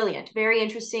 brilliant, very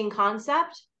interesting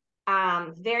concept.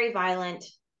 Very violent.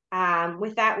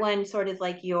 With that one, sort of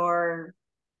like your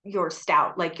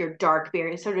stout, like your dark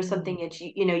beer, sort of something that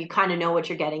you know, you kind of know what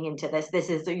you're getting into. This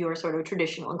is your sort of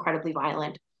traditional, incredibly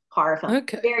violent horror film.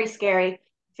 Okay. Very scary,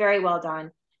 very well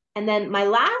done. And then my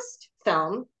last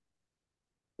film,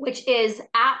 which is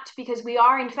apt because we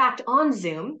are in fact on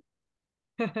Zoom,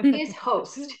 is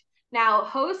Host. Now,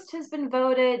 Host has been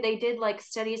voted, they did like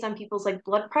studies on people's like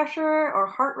blood pressure or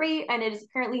heart rate, and it is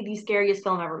apparently the scariest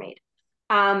film ever made.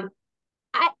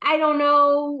 I don't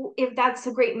know if that's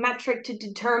a great metric to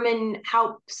determine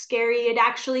how scary it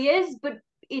actually is, but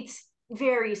it's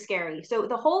very scary. So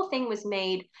the whole thing was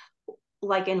made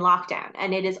like in lockdown,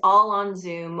 and it is all on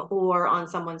Zoom or on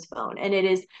someone's phone. And it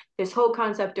is this whole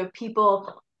concept of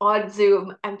people on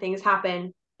Zoom and things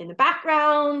happen in the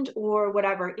background or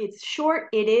whatever. It's short,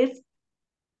 it is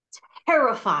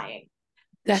terrifying.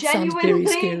 That sounds very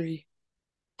scary.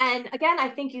 And again, I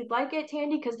think you'd like it,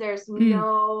 Tandy, because there's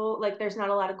no, like, there's not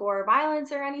a lot of gore or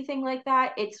violence or anything like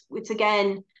that. It's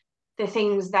again, the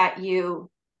things that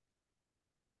you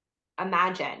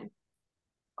imagine,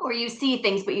 or you see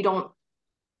things, but you don't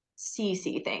see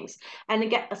things. And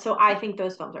again, so I think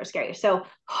those films are scary. So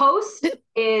Host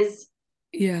is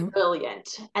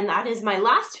brilliant. And that is my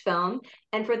last film.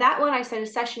 And for that one, I said a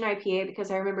session IPA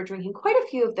because I remember drinking quite a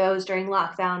few of those during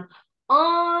lockdown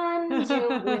on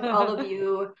Zoom with all of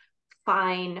you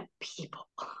fine people.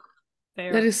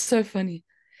 That is so funny.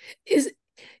 Is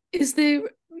there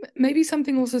maybe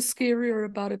something also scarier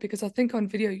about it? Because I think on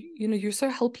video, you know, you're so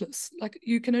helpless. Like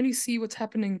you can only see what's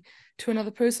happening to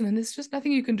another person, and there's just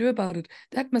nothing you can do about it.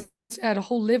 That must add a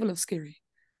whole level of scary.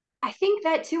 I think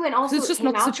that too, and also it's just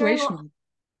not situational.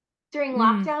 During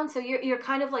lockdown, so you're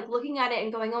kind of like looking at it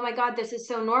and going, oh my god, this is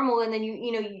so normal. And then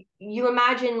you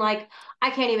imagine, like, I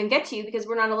can't even get to you because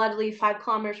we're not allowed to leave 5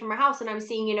 kilometers from our house, and I'm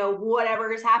seeing, you know,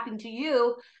 whatever is happening to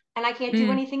you, and I can't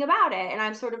do anything about it, and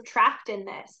I'm sort of trapped in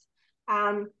this.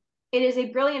 It is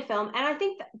a brilliant film, and I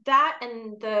think that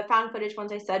and the found footage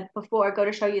ones I said before go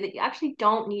to show you that you actually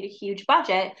don't need a huge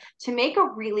budget to make a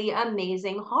really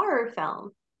amazing horror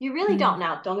film. You really don't.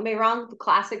 Now, don't get me wrong, the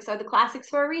classics are the classics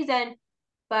for a reason.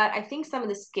 But I think some of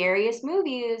the scariest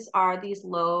movies are these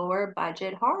lower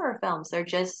budget horror films. They're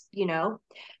just, you know,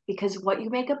 because what you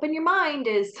make up in your mind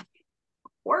is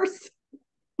worse.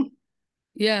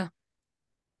 Yeah.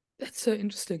 That's so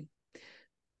interesting.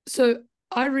 So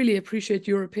I really appreciate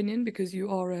your opinion because you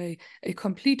are a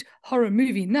complete horror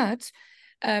movie nut.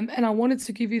 And I wanted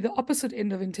to give you the opposite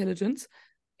end of intelligence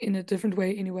in a different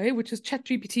way anyway, which is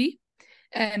ChatGPT.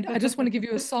 And I just want to give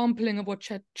you a sampling of what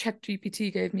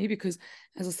ChatGPT gave me because,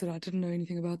 as I said, I didn't know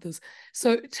anything about this.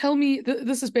 So tell me,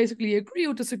 this is basically agree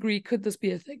or disagree. Could this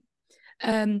be a thing?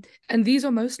 And these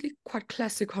are mostly quite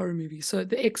classic horror movies. So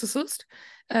The Exorcist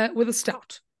with a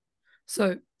stout.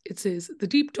 So it says, the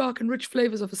deep, dark, and rich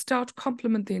flavors of a stout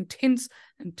complement the intense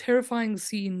and terrifying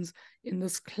scenes in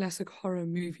this classic horror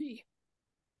movie.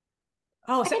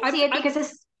 Oh, so I can see it because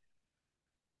it's...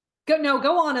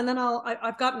 Go on, and then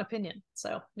I've got an option.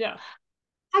 So yeah,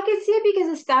 I can see it because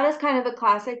the stout is kind of a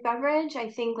classic beverage. I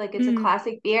think like it's a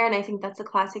classic beer, and I think that's a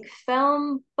classic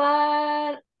film. But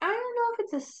I don't know if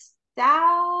it's a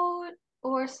stout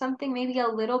or something maybe a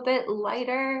little bit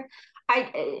lighter.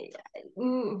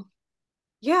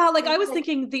 Yeah, like I was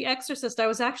thinking The Exorcist. I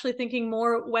was actually thinking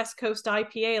more West Coast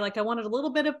IPA. Like I wanted a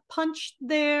little bit of punch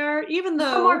there, even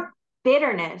though more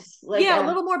bitterness. Like a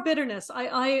little more bitterness.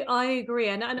 I agree.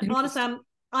 And honestly,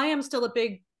 I am still a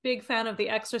big fan of The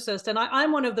Exorcist. And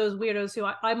I'm one of those weirdos who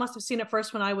I must have seen it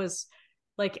first when I was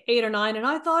like 8 or 9, and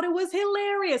I thought it was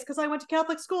hilarious because I went to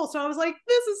Catholic school. So I was like,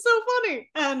 this is so funny.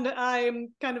 And I'm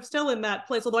kind of still in that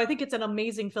place, although I think it's an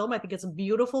amazing film. I think it's a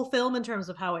beautiful film in terms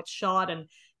of how it's shot and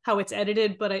how it's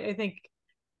edited. But I think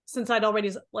since I'd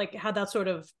already like had that sort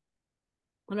of,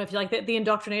 I don't know if you like the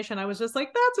indoctrination, I was just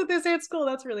like, that's what they say at school.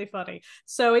 That's really funny.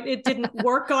 So it didn't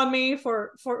work on me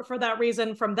for that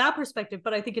reason from that perspective,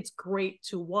 but I think it's great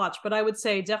to watch. But I would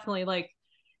say definitely like,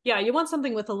 yeah, you want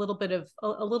something with a little bit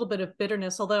of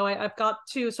bitterness. Although I've got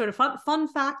two sort of fun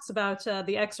facts about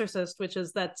The Exorcist, which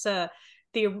is that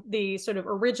the sort of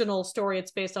original story it's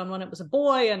based on, one, it was a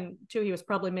boy, and two, he was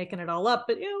probably making it all up,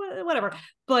 but you know, whatever.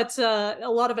 But a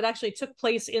lot of it actually took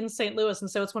place in St. Louis,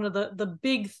 and so it's one of the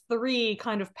big three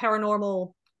kind of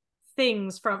paranormal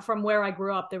things from where I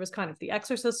grew up. There was kind of the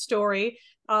Exorcist story.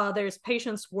 There's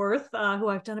Patience Worth, who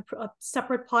I've done a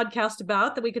separate podcast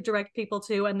about that we could direct people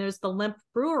to, and there's the Lemp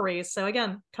Brewery. So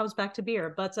again, comes back to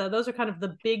beer. But those are kind of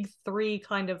the big three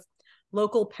kind of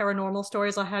local paranormal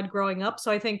stories I had growing up.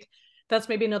 So I think that's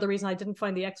maybe another reason I didn't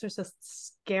find The Exorcist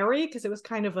scary, because it was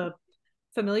kind of a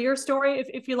familiar story,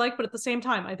 if you like. But at the same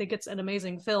time, I think it's an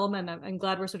amazing film, and I'm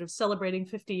glad we're sort of celebrating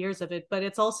 50 years of it. But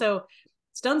it's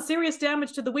done serious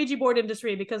damage to the Ouija board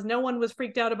industry, because no one was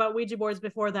freaked out about Ouija boards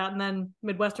before that, and then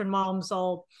Midwestern moms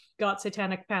all got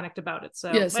satanic panicked about it.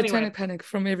 So yeah, satanic panic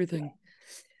from everything.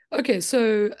 Okay,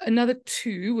 so another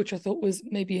two, which I thought was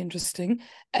maybe interesting.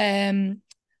 The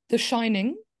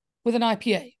Shining with an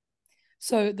IPA.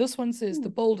 So this one says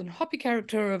the bold and hoppy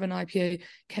character of an IPA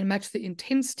can match the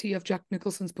intensity of Jack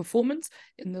Nicholson's performance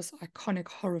in this iconic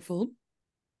horror film.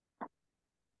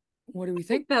 What do we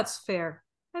think? That's fair.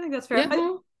 I think that's fair.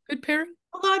 Yeah, good pairing.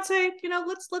 Although I'd say, you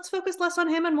know, let's focus less on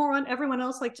him and more on everyone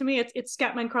else. Like, to me, it's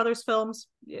Scatman Crothers' films.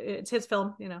 It's his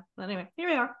film, you know. Anyway, here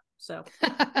we are. So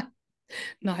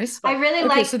nice. I really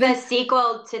liked the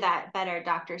sequel to that better,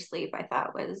 Dr. Sleep. I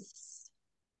thought was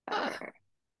better.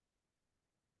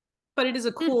 But it is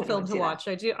a cool film to watch.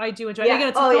 I do enjoy it. Again,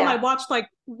 it's a film I watched like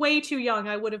way too young.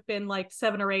 I would have been like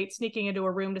 7 or 8, sneaking into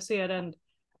a room to see it, and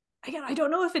again, I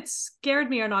don't know if it scared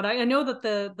me or not. I know that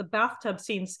the bathtub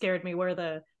scene scared me, where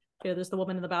there's the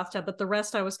woman in the bathtub, but the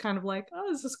rest I was kind of like,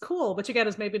 oh, this is cool. Which again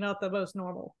is maybe not the most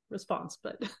normal response,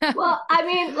 but well, I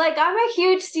mean, like, I'm a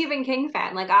huge Stephen King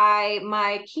fan. Like,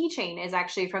 my keychain is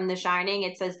actually from The Shining.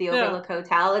 It says the Overlook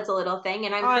Hotel. It's a little thing,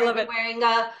 and I'm currently wearing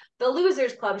the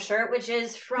Losers Club shirt, which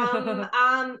is from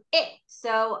It.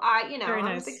 So I'm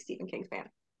a big Stephen King fan.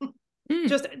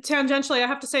 Just tangentially, I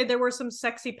have to say there were some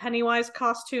sexy Pennywise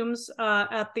costumes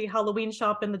at the Halloween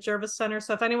shop in the Jervis Center.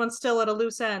 So if anyone's still at a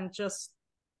loose end, just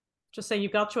say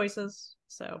you've got choices.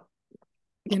 So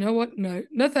you know what? No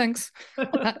thanks.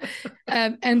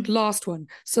 And last one.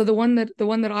 So the one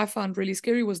that I found really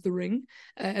scary was The Ring,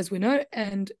 as we know,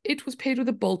 and it was paired with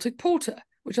a Baltic Porter,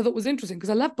 which I thought was interesting because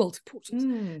I love Baltic Porters.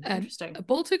 Interesting. A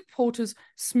Baltic Porter's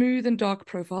smooth and dark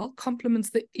profile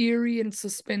complements the eerie and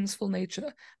suspenseful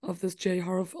nature of this J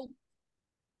horror film.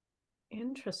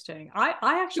 Interesting. I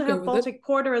actually have Baltic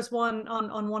Porter as one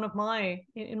on one of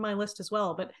in my list as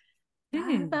well, but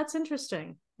that's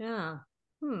interesting. Yeah.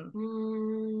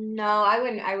 No,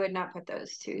 I would not put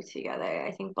those two together.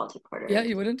 I think Baltic Porter. Yeah,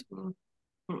 you wouldn't?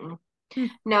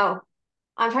 No.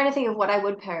 I'm trying to think of what I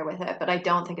would pair with it, but I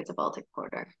don't think it's a Baltic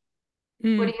Porter.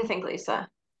 What do you think, Lisa?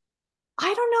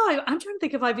 I don't know. I'm trying to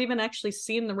think if I've even actually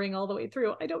seen The Ring all the way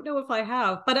through. I don't know if I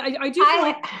have, but I do feel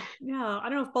like, I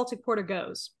don't know if Baltic Porter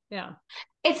goes. Yeah.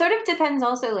 It sort of depends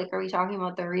also, like, are we talking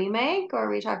about the remake or are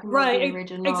we talking about the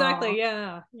original? Exactly.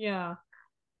 Yeah. Yeah.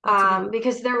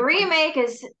 Because the remake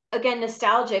is, again,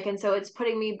 nostalgic, and so it's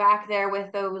putting me back there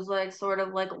with those like sort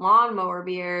of like lawnmower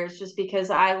beers, just because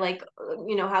I like,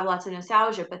 have lots of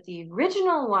nostalgia. But the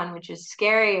original one, which is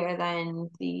scarier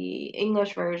than the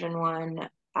English version one,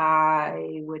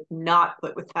 I would not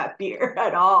put with that beer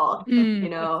at all.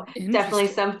 Definitely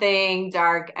something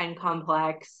dark and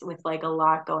complex with like a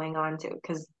lot going on to it,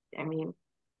 because I mean,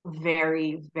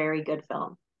 very, very good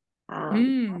film.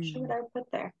 Not sure what I would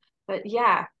put there. But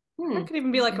yeah. That could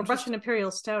even be like a Russian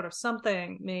Imperial Stout or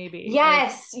something, maybe.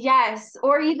 Yes.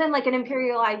 Or even like an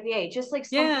Imperial IPA, just like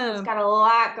something that's got a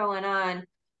lot going on.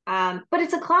 But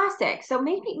it's a classic. So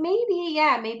maybe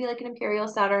like an Imperial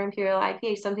Stout or Imperial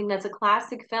IPA, something that's a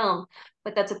classic film,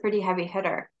 but that's a pretty heavy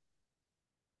hitter.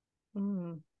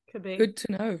 Could be. Good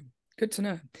to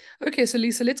know. Okay, so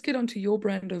Lisa, let's get on to your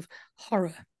brand of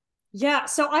horror. Yeah,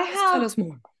 so tell us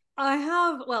more.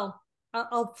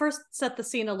 I'll first set the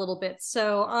scene a little bit.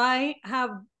 So I have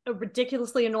a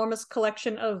ridiculously enormous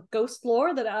collection of ghost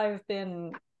lore that I've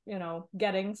been,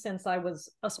 getting since I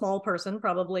was a small person,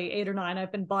 probably 8 or 9.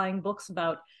 I've been buying books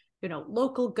about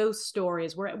local ghost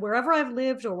stories. Wherever I've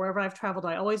lived or wherever I've traveled,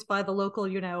 I always buy the local,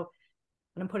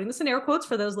 and I'm putting this in air quotes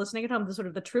for those listening at home, the sort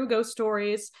of the true ghost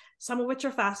stories, some of which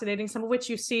are fascinating, some of which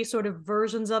you see sort of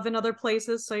versions of in other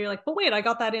places. So you're like, but wait, I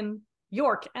got that in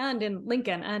York and in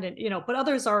Lincoln and in, but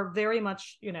others are very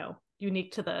much,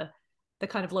 unique to the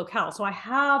kind of locale. So I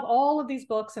have all of these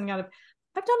books, and I've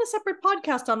done a separate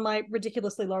podcast on my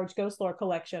ridiculously large ghost lore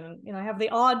collection. I have the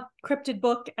odd cryptid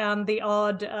book and the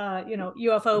odd,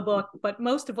 UFO book, but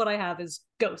most of what I have is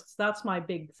ghosts. That's my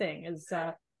big thing,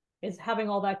 is having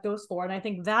all that ghost lore. And I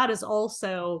think that is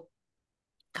also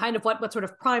kind of what sort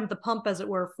of primed the pump, as it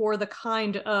were, for the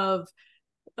kind of,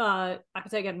 I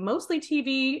could say again, mostly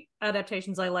TV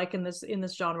adaptations I like in this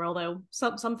genre, although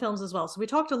some films as well. So we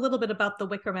talked a little bit about The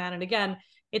Wicker Man, and again,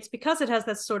 it's because it has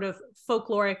this sort of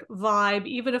folkloric vibe,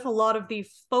 even if a lot of the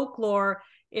folklore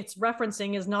it's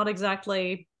referencing is not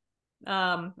exactly,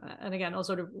 and again, all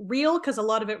sort of real, because a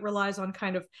lot of it relies on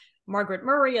kind of Margaret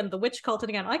Murray and the witch cult. And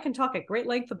again, I can talk at great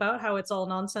length about how it's all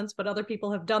nonsense, but other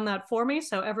people have done that for me.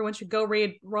 So everyone should go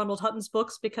read Ronald Hutton's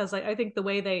books, because I think the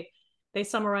way they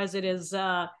summarize it is,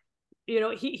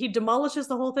 he demolishes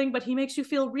the whole thing, but he makes you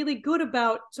feel really good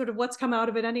about sort of what's come out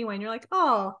of it anyway. And you're like,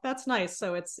 oh, that's nice.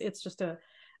 So it's just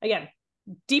again,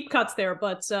 deep cuts there,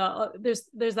 but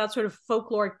there's that sort of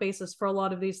folkloric basis for a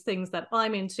lot of these things that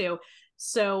I'm into.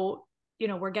 So,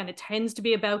 where again, it tends to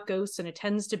be about ghosts, and it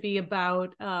tends to be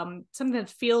about something that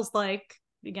feels like,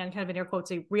 again, kind of in air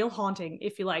quotes, a real haunting,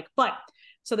 if you like. But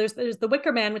so there's The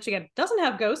Wicker Man, which again doesn't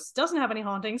have ghosts, doesn't have any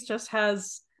hauntings, just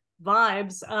has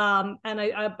vibes. And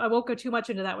I won't go too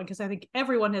much into that one, because I think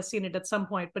everyone has seen it at some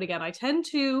point. But again, I tend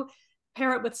to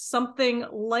pair it with something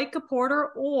like a Porter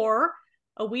or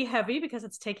a Wee Heavy, because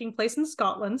it's taking place in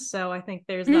Scotland. So I think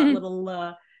there's that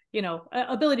little,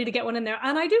 ability to get one in there.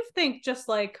 And I do think, just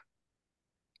like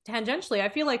tangentially, I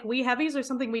feel like Wee Heavies are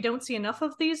something we don't see enough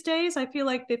of these days. I feel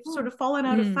like they've sort of fallen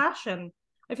out of fashion.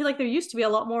 I feel like there used to be a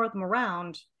lot more of them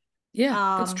around.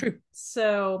 Yeah, that's true.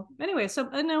 So anyway,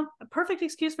 I know a perfect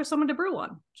excuse for someone to brew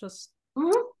one.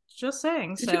 Just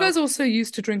saying. Did you guys also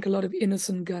used to drink a lot of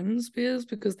Innocent Guns beers,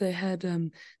 because they had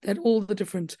all the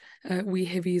different Wee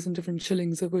Heavies and different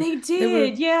shillings? They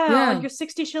did, yeah. Your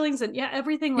 60 shillings and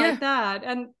everything like that.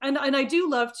 And I do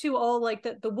love too all like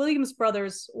the Williams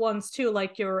Brothers ones too,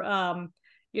 like your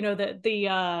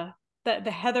the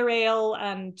Heather Ale,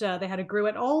 and they had a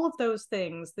Gruet, all of those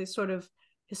things, these sort of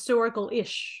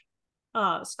historical-ish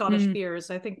Scottish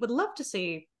beers. I think would love to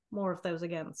see more of those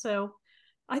again. So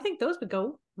I think those would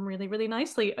go really, really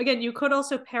nicely. Again, you could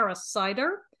also pair a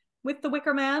cider with The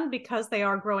Wicker Man, because they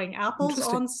are growing apples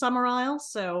on Summer Isle.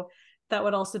 So that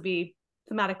would also be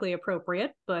thematically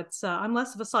appropriate. But I'm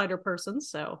less of a cider person,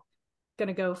 so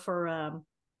gonna go for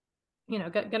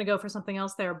gonna go for something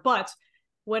else there. But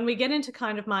when we get into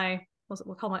kind of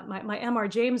we'll call my M.R.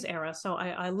 James era. So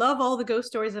I love all the ghost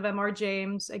stories of M.R.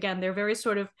 James. Again, they're very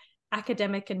sort of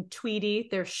academic and tweedy.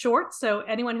 They're short, so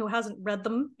anyone who hasn't read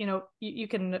them, you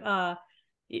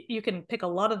can pick a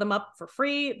lot of them up for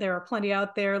free. There are plenty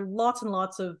out there, lots and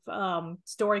lots of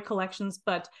story collections.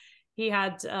 But he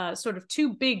had sort of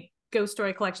two big ghost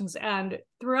story collections, and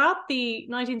throughout the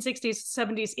 1960s,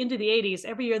 70s, into the 80s,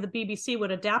 every year the BBC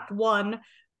would adapt one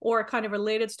or a kind of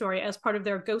related story as part of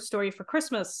their Ghost Story for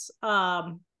Christmas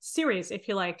series, if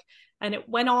you like. And it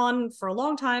went on for a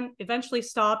long time, eventually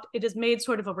stopped. It has made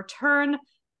sort of a return.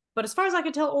 But as far as I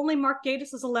can tell, only Mark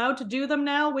Gatiss is allowed to do them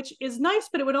now, which is nice,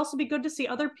 but it would also be good to see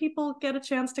other people get a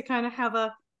chance to kind of have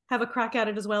a crack at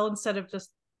it as well, instead of just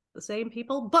the same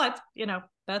people. But,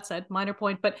 that said, minor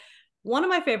point. But one of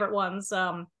my favorite ones,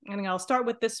 and I'll start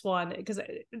with this one, because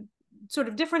sort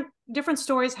of different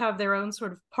stories have their own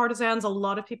sort of partisans. A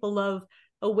lot of people love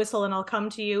A Whistle and I'll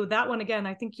Come to You. That one, again,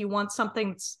 I think you want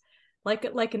something that's like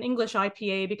an English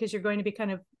IPA, because you're going to be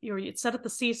kind of, it's set at the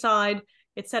seaside.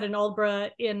 It's set in Aldborough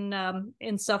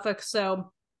in Suffolk.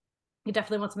 So you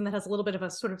definitely want something that has a little bit of a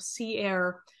sort of sea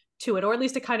air to it, or at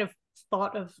least a kind of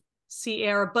thought of sea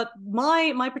air. But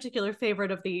my particular favorite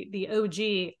of the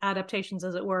OG adaptations,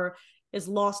 as it were, is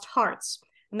Lost Hearts.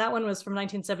 And that one was from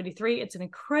 1973. It's an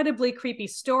incredibly creepy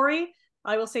story.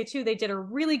 I will say, too, they did a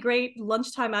really great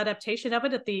lunchtime adaptation of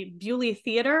it at the Bewley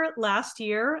Theatre last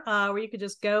year, where you could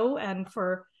just go, and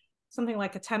for something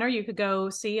like a tenner, you could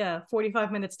go see a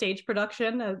 45-minute stage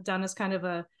production done as kind of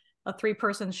a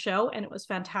 3-person show, and it was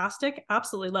fantastic.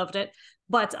 Absolutely loved it.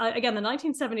 But again, the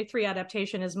 1973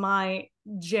 adaptation is my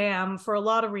jam for a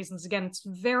lot of reasons. Again, it's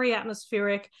very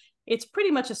atmospheric. It's pretty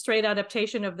much a straight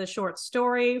adaptation of the short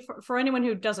story. For anyone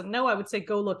who doesn't know, I would say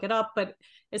go look it up. But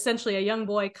essentially, a young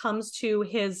boy comes to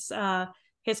his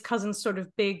cousin's sort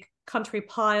of big country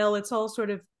pile. It's all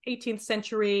sort of 18th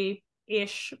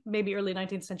century-ish, maybe early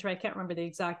 19th century. I can't remember the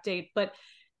exact date, but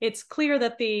it's clear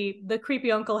that the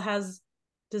creepy uncle has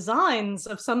designs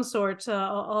of some sort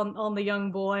on the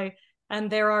young boy, and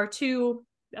there are two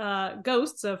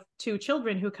ghosts of two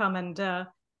children who come and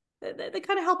they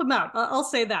kind of help him out. I'll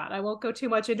say that. I won't go too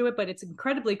much into it, but it's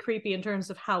incredibly creepy in terms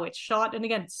of how it's shot, and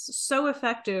again, it's so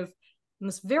effective in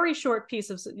this very short piece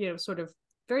of, sort of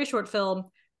very short film.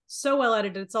 So well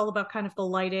edited. It's all about kind of the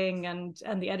lighting and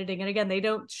the editing, and again, they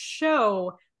don't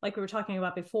show, like we were talking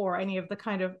about before, any of the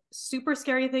kind of super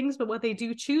scary things, but what they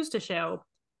do choose to show,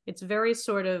 it's very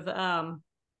sort of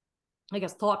I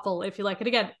guess thoughtful, if you like. And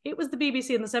again, it was the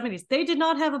BBC in the 70s. They did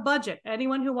not have a budget.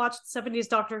 Anyone who watched 70s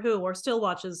Doctor Who or still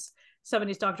watches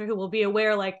 70s Doctor Who will be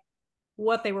aware, like,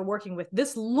 what they were working with.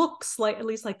 This looks like, at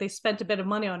least like they spent a bit of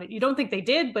money on it. You don't think they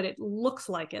did, but it looks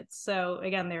like it. So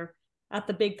again, they're at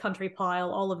the big country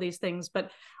pile, all of these things.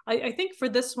 But I think for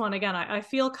this one, again, I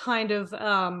feel kind of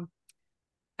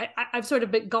I've sort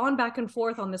of gone back and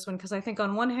forth on this one, because I think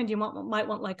on one hand you might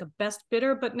want like a best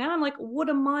bidder, but now I'm like, would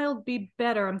a mile be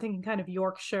better? I'm thinking kind of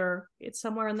Yorkshire. It's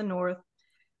somewhere in the north.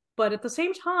 But at the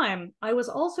same time, I was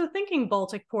also thinking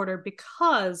Baltic Porter,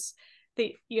 because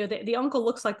the uncle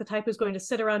looks like the type who's going to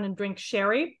sit around and drink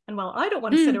sherry. And while I don't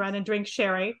want to sit around and drink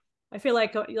sherry, I feel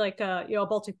like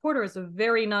Baltic Porter is a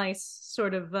very nice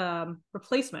sort of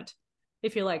replacement,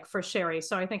 if you like, for sherry.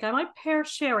 So I think I might pair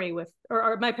sherry with,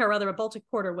 or might pair rather a Baltic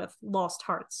Porter with Lost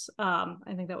Hearts. I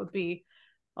think that would be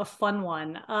a fun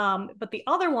one. But the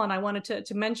other one I wanted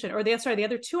to mention, or the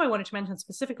other two I wanted to mention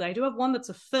specifically, I do have one that's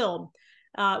a film,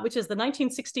 which is the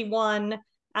 1961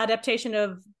 adaptation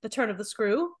of The Turn of the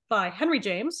Screw by Henry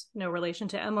James, no relation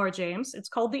to M.R. James. It's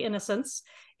called The Innocents.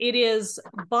 It is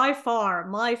by far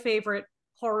my favorite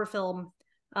horror film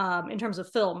in terms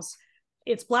of films.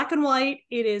 It's black and white.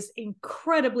 It is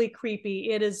incredibly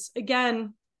creepy. It is,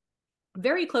 again,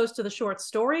 very close to the short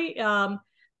story,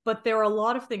 but there are a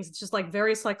lot of things. It's just like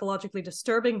very psychologically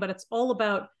disturbing, but it's all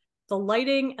about the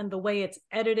lighting and the way it's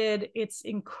edited. It's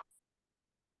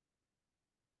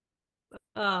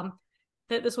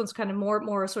this one's kind of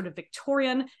more sort of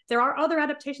Victorian. There are other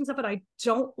adaptations of it I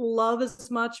don't love as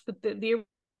much, but the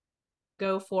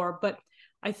go for. But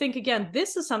I think, again,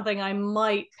 this is something I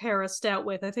might pair a stout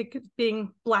with. I think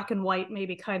being black and white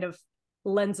maybe kind of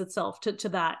lends itself to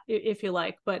that, if you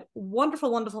like. But wonderful,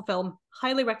 wonderful film.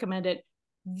 Highly recommend it.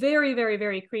 Very, very,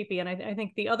 very creepy. And I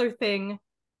think the other thing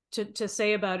to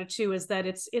say about it too is that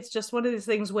it's just one of these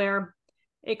things where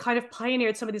it kind of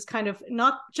pioneered some of these kind of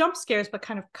not jump scares, but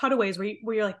kind of cutaways where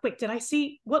you're like, wait, did I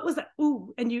see, what was that?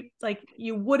 Ooh, and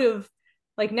you would have,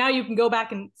 like, now you can go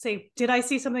back and say, did I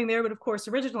see something there? But of course,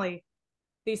 originally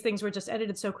these things were just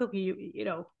edited so quickly,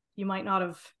 you might not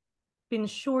have been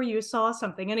sure you saw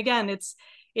something. And again, it's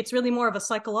really more of a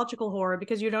psychological horror,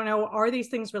 because you don't know, are these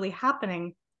things really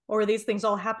happening, or are these things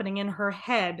all happening in her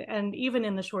head? And even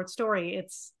in the short story,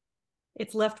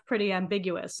 it's left pretty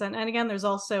ambiguous. And again, there's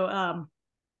also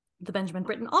the Benjamin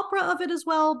Britten opera of it as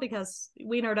well, because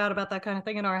we nerd out about that kind of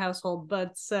thing in our household.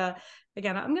 But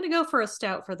again, I'm going to go for a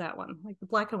stout for that one. Like, the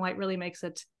black and white really makes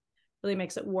it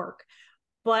work.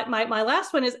 But my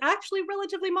last one is actually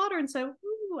relatively modern, so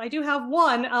I do have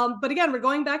one. But again, we're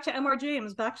going back to M.R.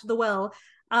 James, back to the well.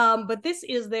 But this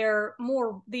is the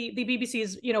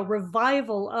BBC's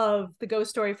revival of The Ghost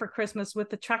Story for Christmas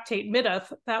with the tractate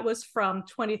Midoth. That was from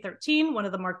 2013, one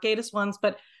of the Mark Gatiss ones.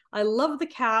 But I love the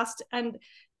cast, and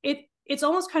it's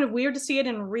almost kind of weird to see it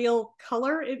in real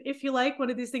color, if you like, one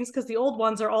of these things, because the old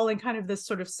ones are all in kind of this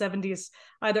sort of 70s,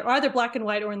 either black and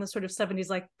white or in the sort of 70s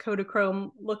like Kodachrome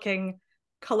looking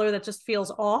color that just feels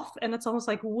off. And it's almost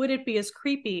like, would it be as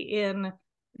creepy in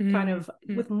kind of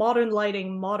with modern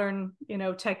lighting, modern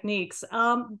techniques?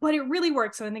 But it really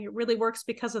works, and I think it really works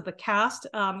because of the cast.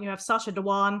 You have Sacha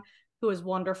Dhawan, who is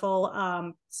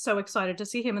wonderful. So excited to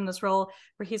see him in this role,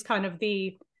 where he's kind of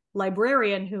the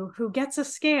librarian who gets a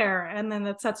scare, and then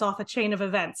that sets off a chain of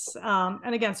events.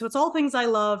 And again, so it's all things I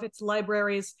love. It's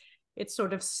libraries, it's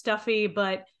sort of stuffy,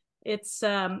 but it's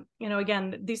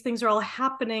again, these things are all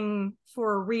happening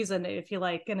for a reason, if you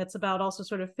like, and it's about also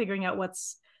sort of figuring out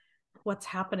what's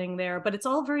happening there. But it's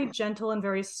all very gentle and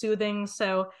very soothing.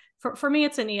 So for me,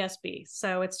 it's an ESB.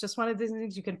 So it's just one of these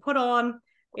things you can put on.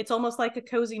 It's almost like a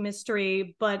cozy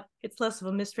mystery, but it's less of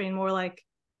a mystery and more like,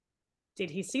 did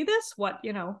he see this? What,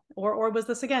 or was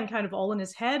this, again, kind of all in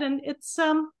his head? And it's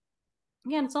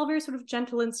again, it's all very sort of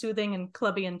gentle and soothing and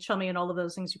clubby and chummy and all of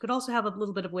those things. You could also have a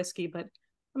little bit of whiskey, but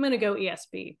I'm going to go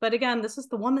ESB. But again, this is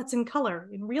the one that's in color,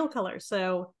 in real color.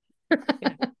 So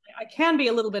I can be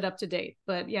a little bit up to date.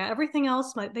 But yeah, everything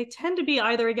else, they tend to be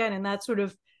either, again, in that sort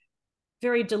of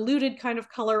very diluted kind of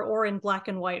color or in black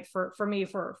and white for me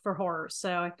for horror.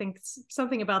 So I think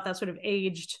something about that sort of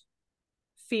aged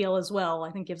feel as well,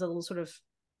 I think gives a little sort of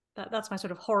that's my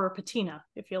sort of horror patina,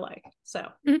 if you like. So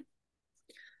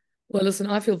well, listen,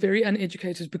 I feel very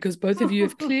uneducated because both of you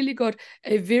have clearly got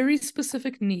a very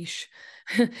specific niche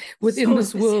within So this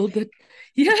specific. world that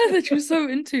that you're so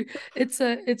into.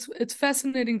 It's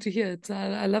fascinating to hear.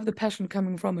 I love the passion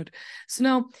coming from it. So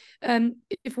now,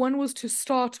 if one was to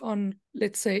start on,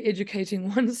 let's say,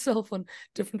 educating oneself on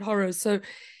different horrors, so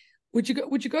would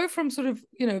you go from sort of,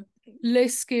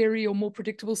 less scary or more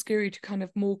predictable scary to kind of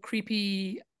more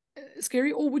creepy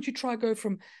scary, or would you try go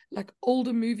from like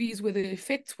older movies where the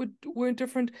effects weren't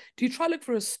different? Do you try look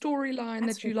for a storyline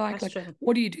that you like? Like,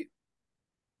 what do you do?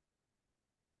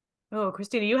 Oh,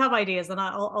 Christina, you have ideas, then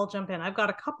I'll jump in. I've got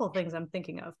a couple of things I'm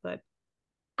thinking of, but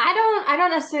I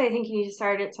don't necessarily think you need to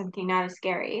start at something not as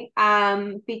scary.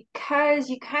 Because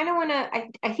you kind of want to,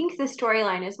 I think the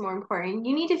storyline is more important.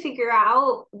 You need to figure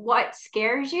out what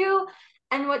scares you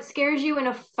and what scares you in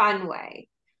a fun way.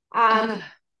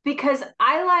 Because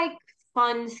I like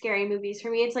fun, scary movies.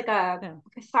 For me, it's like a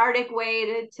cathartic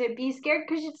way to be scared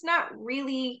because it's not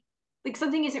really like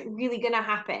something isn't really gonna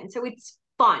happen. So it's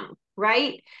fun,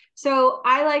 right? So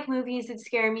I like movies that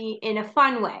scare me in a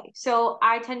fun way. So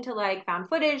I tend to like found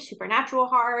footage, supernatural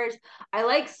horrors. I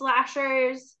like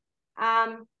slashers.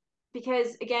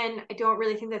 Because again, I don't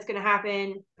really think that's gonna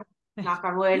happen. Knock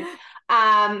on wood.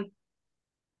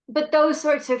 But those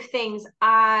sorts of things,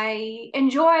 I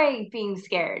enjoy being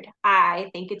scared. I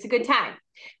think it's a good time.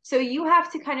 So you have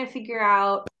to kind of figure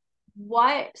out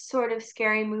what sort of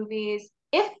scary movies,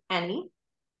 if any,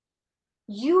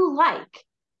 you like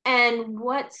and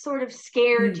what sort of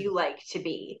scared you like to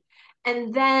be.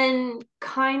 And then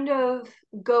kind of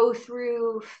go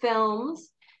through films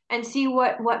and see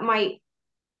what might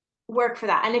work for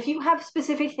that. And if you have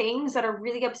specific things that are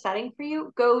really upsetting for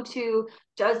you, go to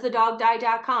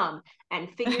doesthedogdie.com and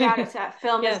figure out if that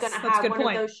film is going to have one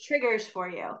of those triggers for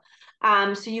you.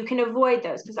 So you can avoid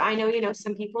those. Because I know,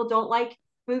 some people don't like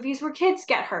movies where kids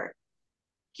get hurt.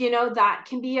 That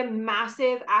can be a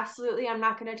massive, absolutely, I'm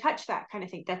not going to touch that kind of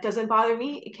thing. That doesn't bother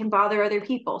me. It can bother other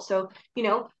people. So,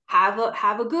 have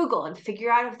a Google and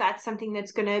figure out if that's something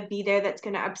that's going to be there that's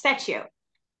going to upset you.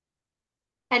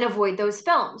 And avoid those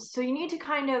films. So you need to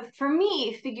kind of, for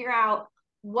me, figure out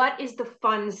what is the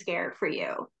fun scare for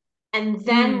you. And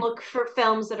then look for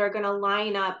films that are going to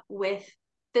line up with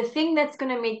the thing that's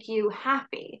going to make you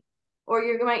happy or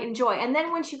you might enjoy. And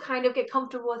then once you kind of get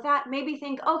comfortable with that, maybe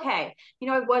think, okay,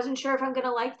 I wasn't sure if I'm going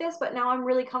to like this, but now I'm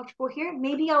really comfortable here.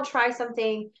 Maybe I'll try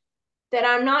something that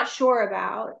I'm not sure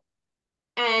about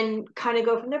and kind of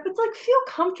go from there. But like feel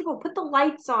comfortable, put the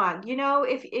lights on,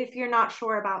 if you're not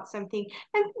sure about something,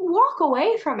 and walk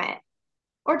away from it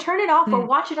or turn it off or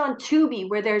watch it on Tubi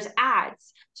where there's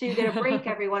ads so you get a break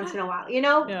every once in a while.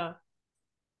 Yeah.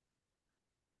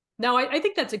 No, I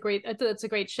think that's a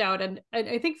great shout. And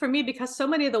I think for me, because so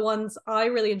many of the ones I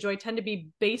really enjoy tend to be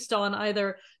based on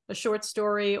either a short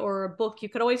story or a book, you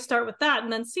could always start with that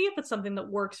and then see if it's something that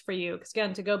works for you. Because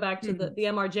again, to go back to the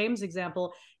M.R. James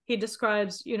example, he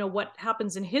describes, what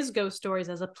happens in his ghost stories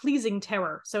as a pleasing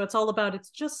terror. So it's all about, it's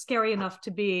just scary enough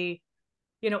to be,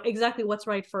 exactly what's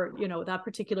right for, that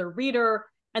particular reader.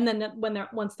 And then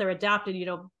once they're adapted,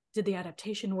 did the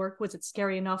adaptation work? Was it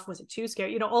scary enough? Was it too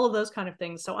scary? All of those kind of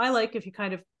things. So I like if you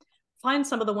kind of find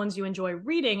some of the ones you enjoy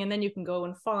reading, and then you can go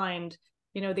and find,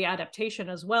 the adaptation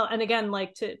as well. And again,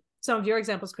 like to some of your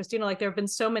examples, Christina, like there have been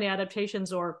so many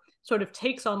adaptations or sort of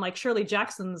takes on like Shirley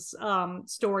Jackson's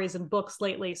stories and books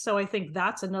lately. So I think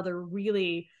that's another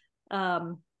really, I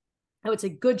would say,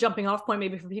 good jumping off point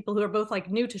maybe for people who are both like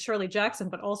new to Shirley Jackson,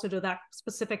 but also to that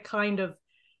specific kind of,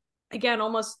 again,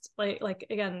 almost like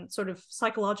again, sort of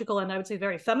psychological and I would say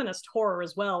very feminist horror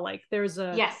as well. Like there's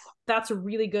that's a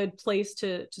really good place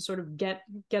to sort of get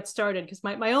started. Because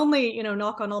my only,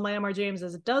 knock on all my M.R. James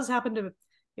is it does happen to,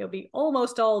 be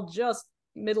almost all just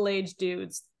middle-aged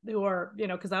dudes who are,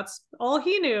 because that's all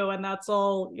he knew and that's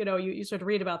all, you sort of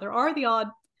read about. There are the odd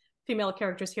female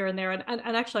characters here and there. And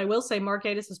actually I will say Mark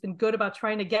Gatiss has been good about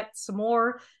trying to get some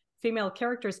more female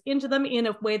characters into them in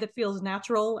a way that feels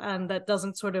natural and that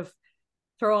doesn't sort of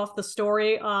throw off the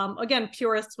story. Again,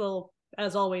 purists will,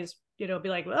 as always, be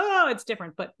like, oh, it's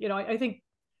different. But, I think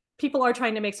people are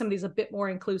trying to make some of these a bit more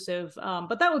inclusive.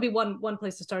 But that would be one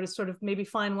place to start, is sort of maybe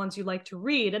find ones you like to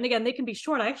read. And again, they can be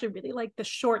short. I actually really like the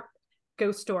short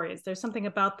ghost stories. There's something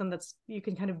about them that's you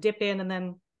can kind of dip in and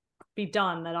then be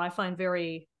done that I find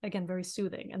very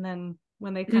soothing. And then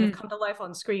when they kind of come to life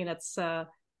on screen, it's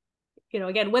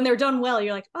again, when they're done well,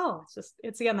 you're like, oh,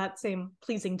 it's again that same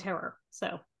pleasing terror.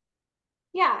 So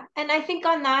Yeah, and I think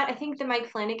on that, I think the Mike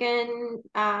Flanagan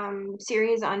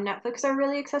series on Netflix are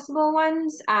really accessible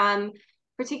ones.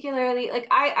 Particularly like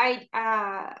I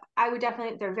would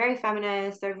definitely, they're very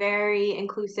feminist, they're very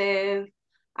inclusive.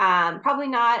 Probably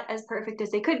not as perfect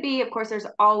as they could be. Of course, there's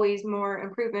always more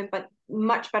improvement, but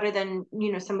much better than,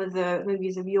 some of the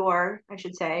movies of yore, I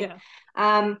should say. Yeah.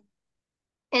 Um,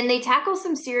 and they tackle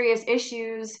some serious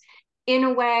issues in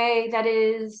a way that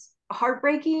is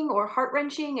heartbreaking or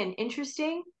heart-wrenching and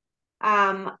interesting.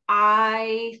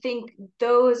 I think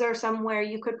those are somewhere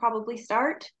you could probably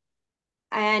start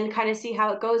and kind of see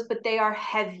how it goes, but they are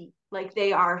heavy. Like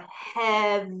they are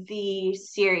heavy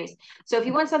series. So if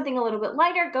you want something a little bit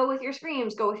lighter, go with your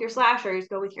Screams, go with your slashers,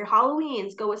 go with your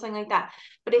Halloweens, go with something like that.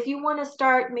 But if you want to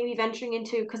start maybe venturing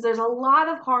into, because there's a lot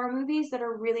of horror movies that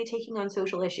are really taking on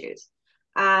social issues.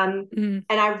 And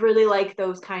I really like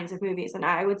those kinds of movies. And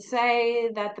I would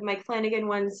say that the Mike Flanagan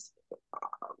ones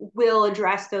will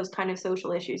address those kind of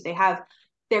social issues.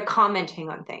 They're commenting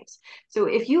on things. So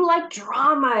if you like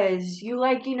dramas, you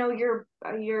like,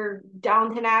 your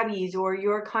Downton Abbeys or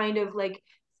your kind of like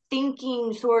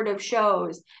thinking sort of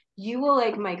shows, you will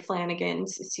like Mike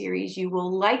Flanagan's series. You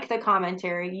will like the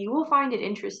commentary. You will find it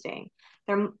interesting.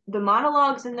 The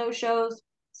monologues in those shows,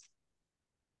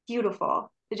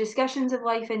 beautiful. The discussions of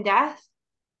life and death,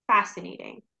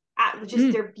 fascinating.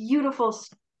 Just they're beautiful,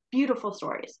 beautiful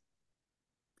stories.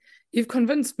 You've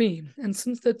convinced me, and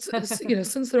since that's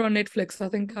since they're on Netflix, I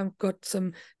think I've got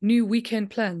some new weekend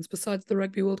plans besides the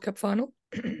Rugby World Cup final.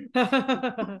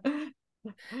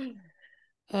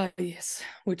 Yes,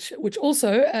 which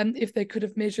also, if they could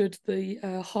have measured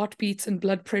the heartbeats and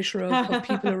blood pressure of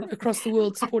people across the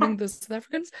world supporting the South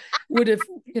Africans, would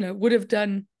have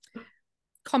done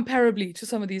comparably to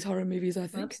some of these horror movies, I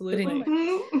think. Absolutely. But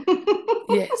anyway.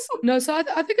 Yes. No, so I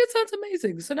think it sounds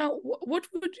amazing. So now what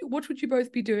would you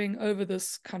both be doing over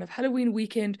this kind of Halloween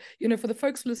weekend? For the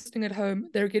folks listening at home,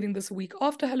 they're getting this a week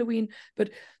after Halloween, but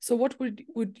so what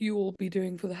would you all be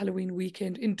doing for the Halloween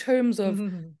weekend in terms of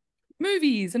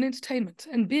movies and entertainment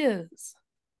and beers?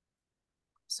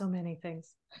 So many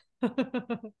things.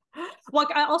 Well,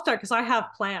 I'll start because I have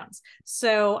plans.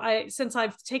 So since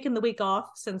I've taken the week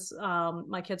off, since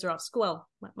my kids are off school,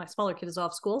 my smaller kid is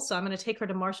off school, so I'm going to take her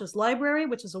to Marsh's Library,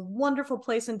 which is a wonderful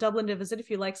place in Dublin to visit if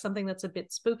you like something that's a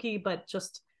bit spooky, but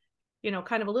just,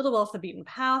 kind of a little off the beaten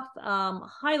path.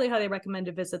 Highly, highly recommend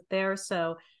a visit there.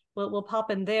 So we'll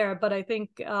pop in there. But I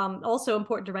think also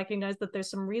important to recognize that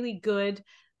there's some really good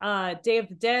Day of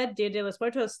the Dead, Dia de los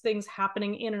Muertos things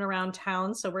happening in and around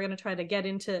town. So we're going to try to get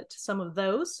into some of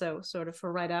those. So sort of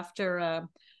for right after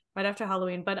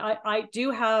Halloween. But I do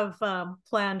have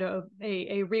planned a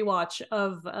rewatch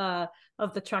of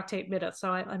the Tractate Mitta.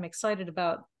 So I'm excited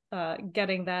about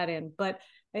getting that in. But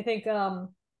I think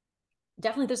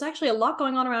definitely there's actually a lot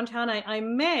going on around town. I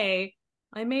may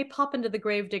pop into the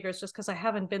Gravediggers just because I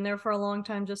haven't been there for a long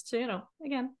time, just to,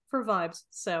 again, for vibes.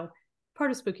 So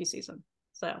part of spooky season.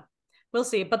 So we'll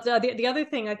see. But the other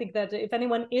thing, I think that if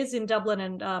anyone is in Dublin,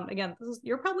 and again,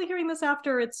 you're probably hearing this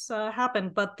after it's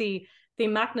happened, but the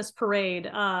Macnas Parade,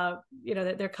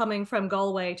 they're coming from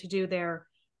Galway to do their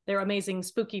amazing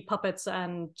spooky puppets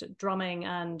and drumming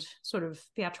and sort of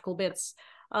theatrical bits.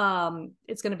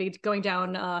 It's going to be going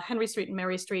down Henry Street and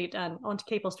Mary Street and onto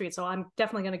Capel Street. So I'm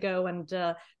definitely going to go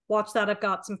and watch that. I've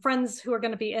got some friends who are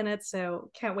going to be in it,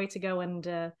 so can't wait to go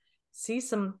and see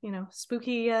some,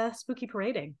 spooky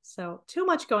parading. So too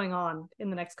much going on in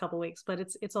the next couple of weeks, but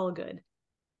it's all good.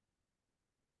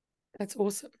 That's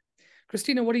awesome.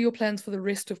 Christina, what are your plans for the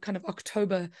rest of kind of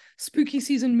October spooky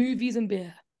season movies and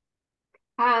beer?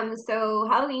 So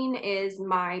Halloween is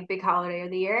my big holiday of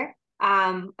the year.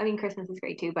 Christmas is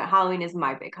great too, but Halloween is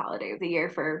my big holiday of the year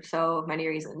for so many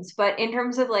reasons. But in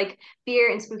terms of like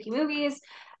beer and spooky movies,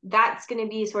 that's going to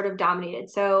be sort of dominated.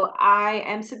 So I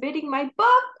am submitting my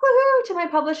book, woohoo, to my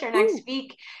publisher next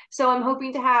week. So I'm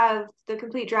hoping to have the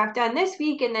complete draft done this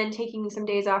week and then taking some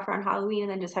days off around Halloween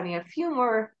and then just having a few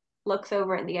more looks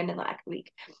over at the end of next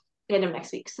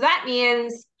week. So that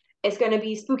means it's going to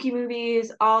be spooky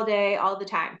movies all day, all the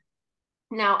time.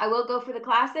 Now, I will go for the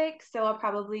classics, so I'll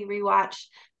probably rewatch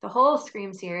the whole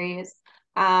Scream series.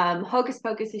 Hocus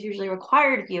Pocus is usually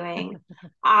required viewing.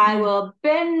 I will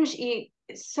binge eat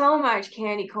so much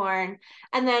candy corn,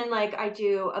 and then I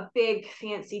do a big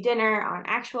fancy dinner on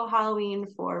actual Halloween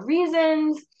for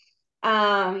reasons.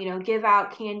 Give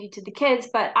out candy to the kids,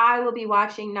 but I will be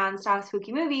watching nonstop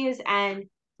spooky movies, and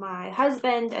my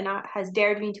husband has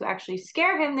dared me to actually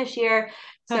scare him this year.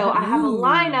 So I have a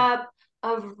lineup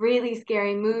of really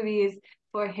scary movies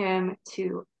for him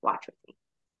to watch with me.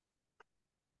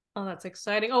 Oh, that's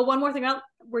exciting. Oh, one more thing about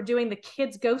we're doing the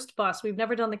kids ghost bus. We've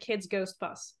never done the kids ghost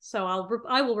bus, so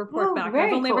I will report back.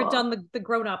 I've only ever done the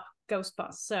grown up ghost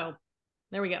bus, so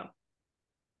there we go.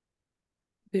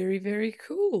 Very, very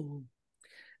cool.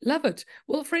 Love it.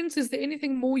 Well, friends, is there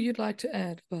anything more you'd like to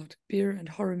add about beer and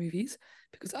horror movies?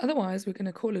 Because otherwise, we're going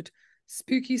to call it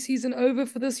spooky season over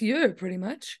for this year, pretty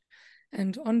much,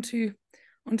 and onto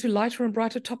lighter and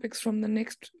brighter topics from the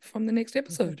next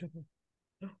episode.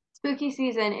 Spooky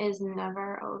season is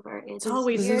never over. It's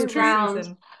always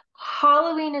year-round.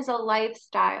 Halloween is a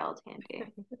lifestyle,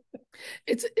 Tandy.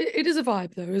 It is a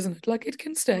vibe, though, isn't it? Like, it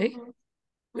can stay. Mm-hmm.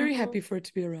 Very happy for it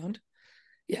to be around.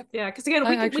 Yeah, because again,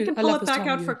 we can pull it back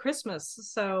out for Christmas.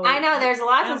 So I know there's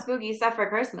lots of spooky stuff for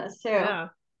Christmas too. Yeah,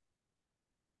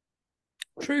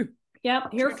 true. Yeah,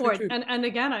 here for it. And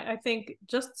again, I think,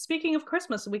 just speaking of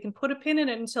Christmas, we can put a pin in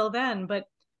it until then, but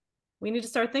we need to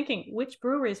start thinking which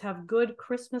breweries have good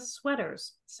Christmas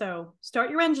sweaters. So start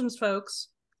your engines, folks.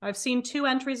 I've seen 2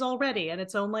 entries already, and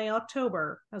it's only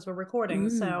October as we're recording. Ooh.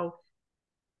 So,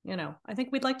 I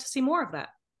think we'd like to see more of that.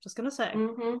 Just gonna say.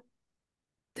 Mm-hmm.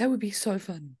 That would be so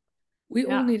fun. We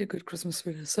all need a good Christmas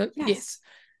sweater. So yes,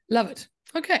 love it.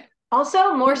 Okay.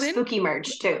 Also, more spooky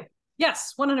merch too.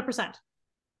 Yes, 100%.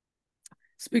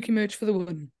 Spooky merch for the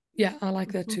win. Yeah, I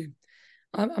like that too.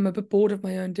 I'm a bit bored of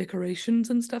my own decorations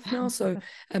and stuff now. So,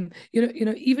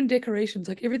 even decorations,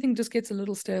 like everything just gets a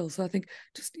little stale. So I think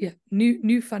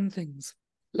new fun things.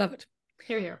 Love it.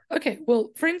 Here. Okay,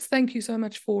 well, friends, thank you so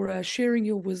much for sharing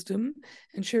your wisdom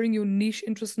and sharing your niche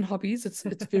interests and hobbies. It's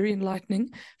very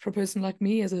enlightening for a person like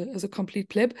me as a complete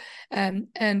pleb,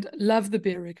 and love the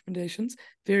beer recommendations.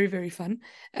 Very, very fun.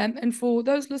 And for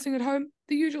those listening at home,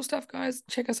 the usual stuff, guys.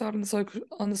 Check us out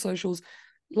on the socials.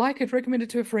 Like it, recommend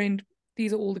it to a friend.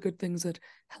 These are all the good things that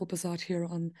help us out here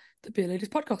on the Beer Ladies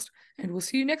podcast. And we'll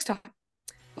see you next time.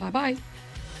 Bye-bye.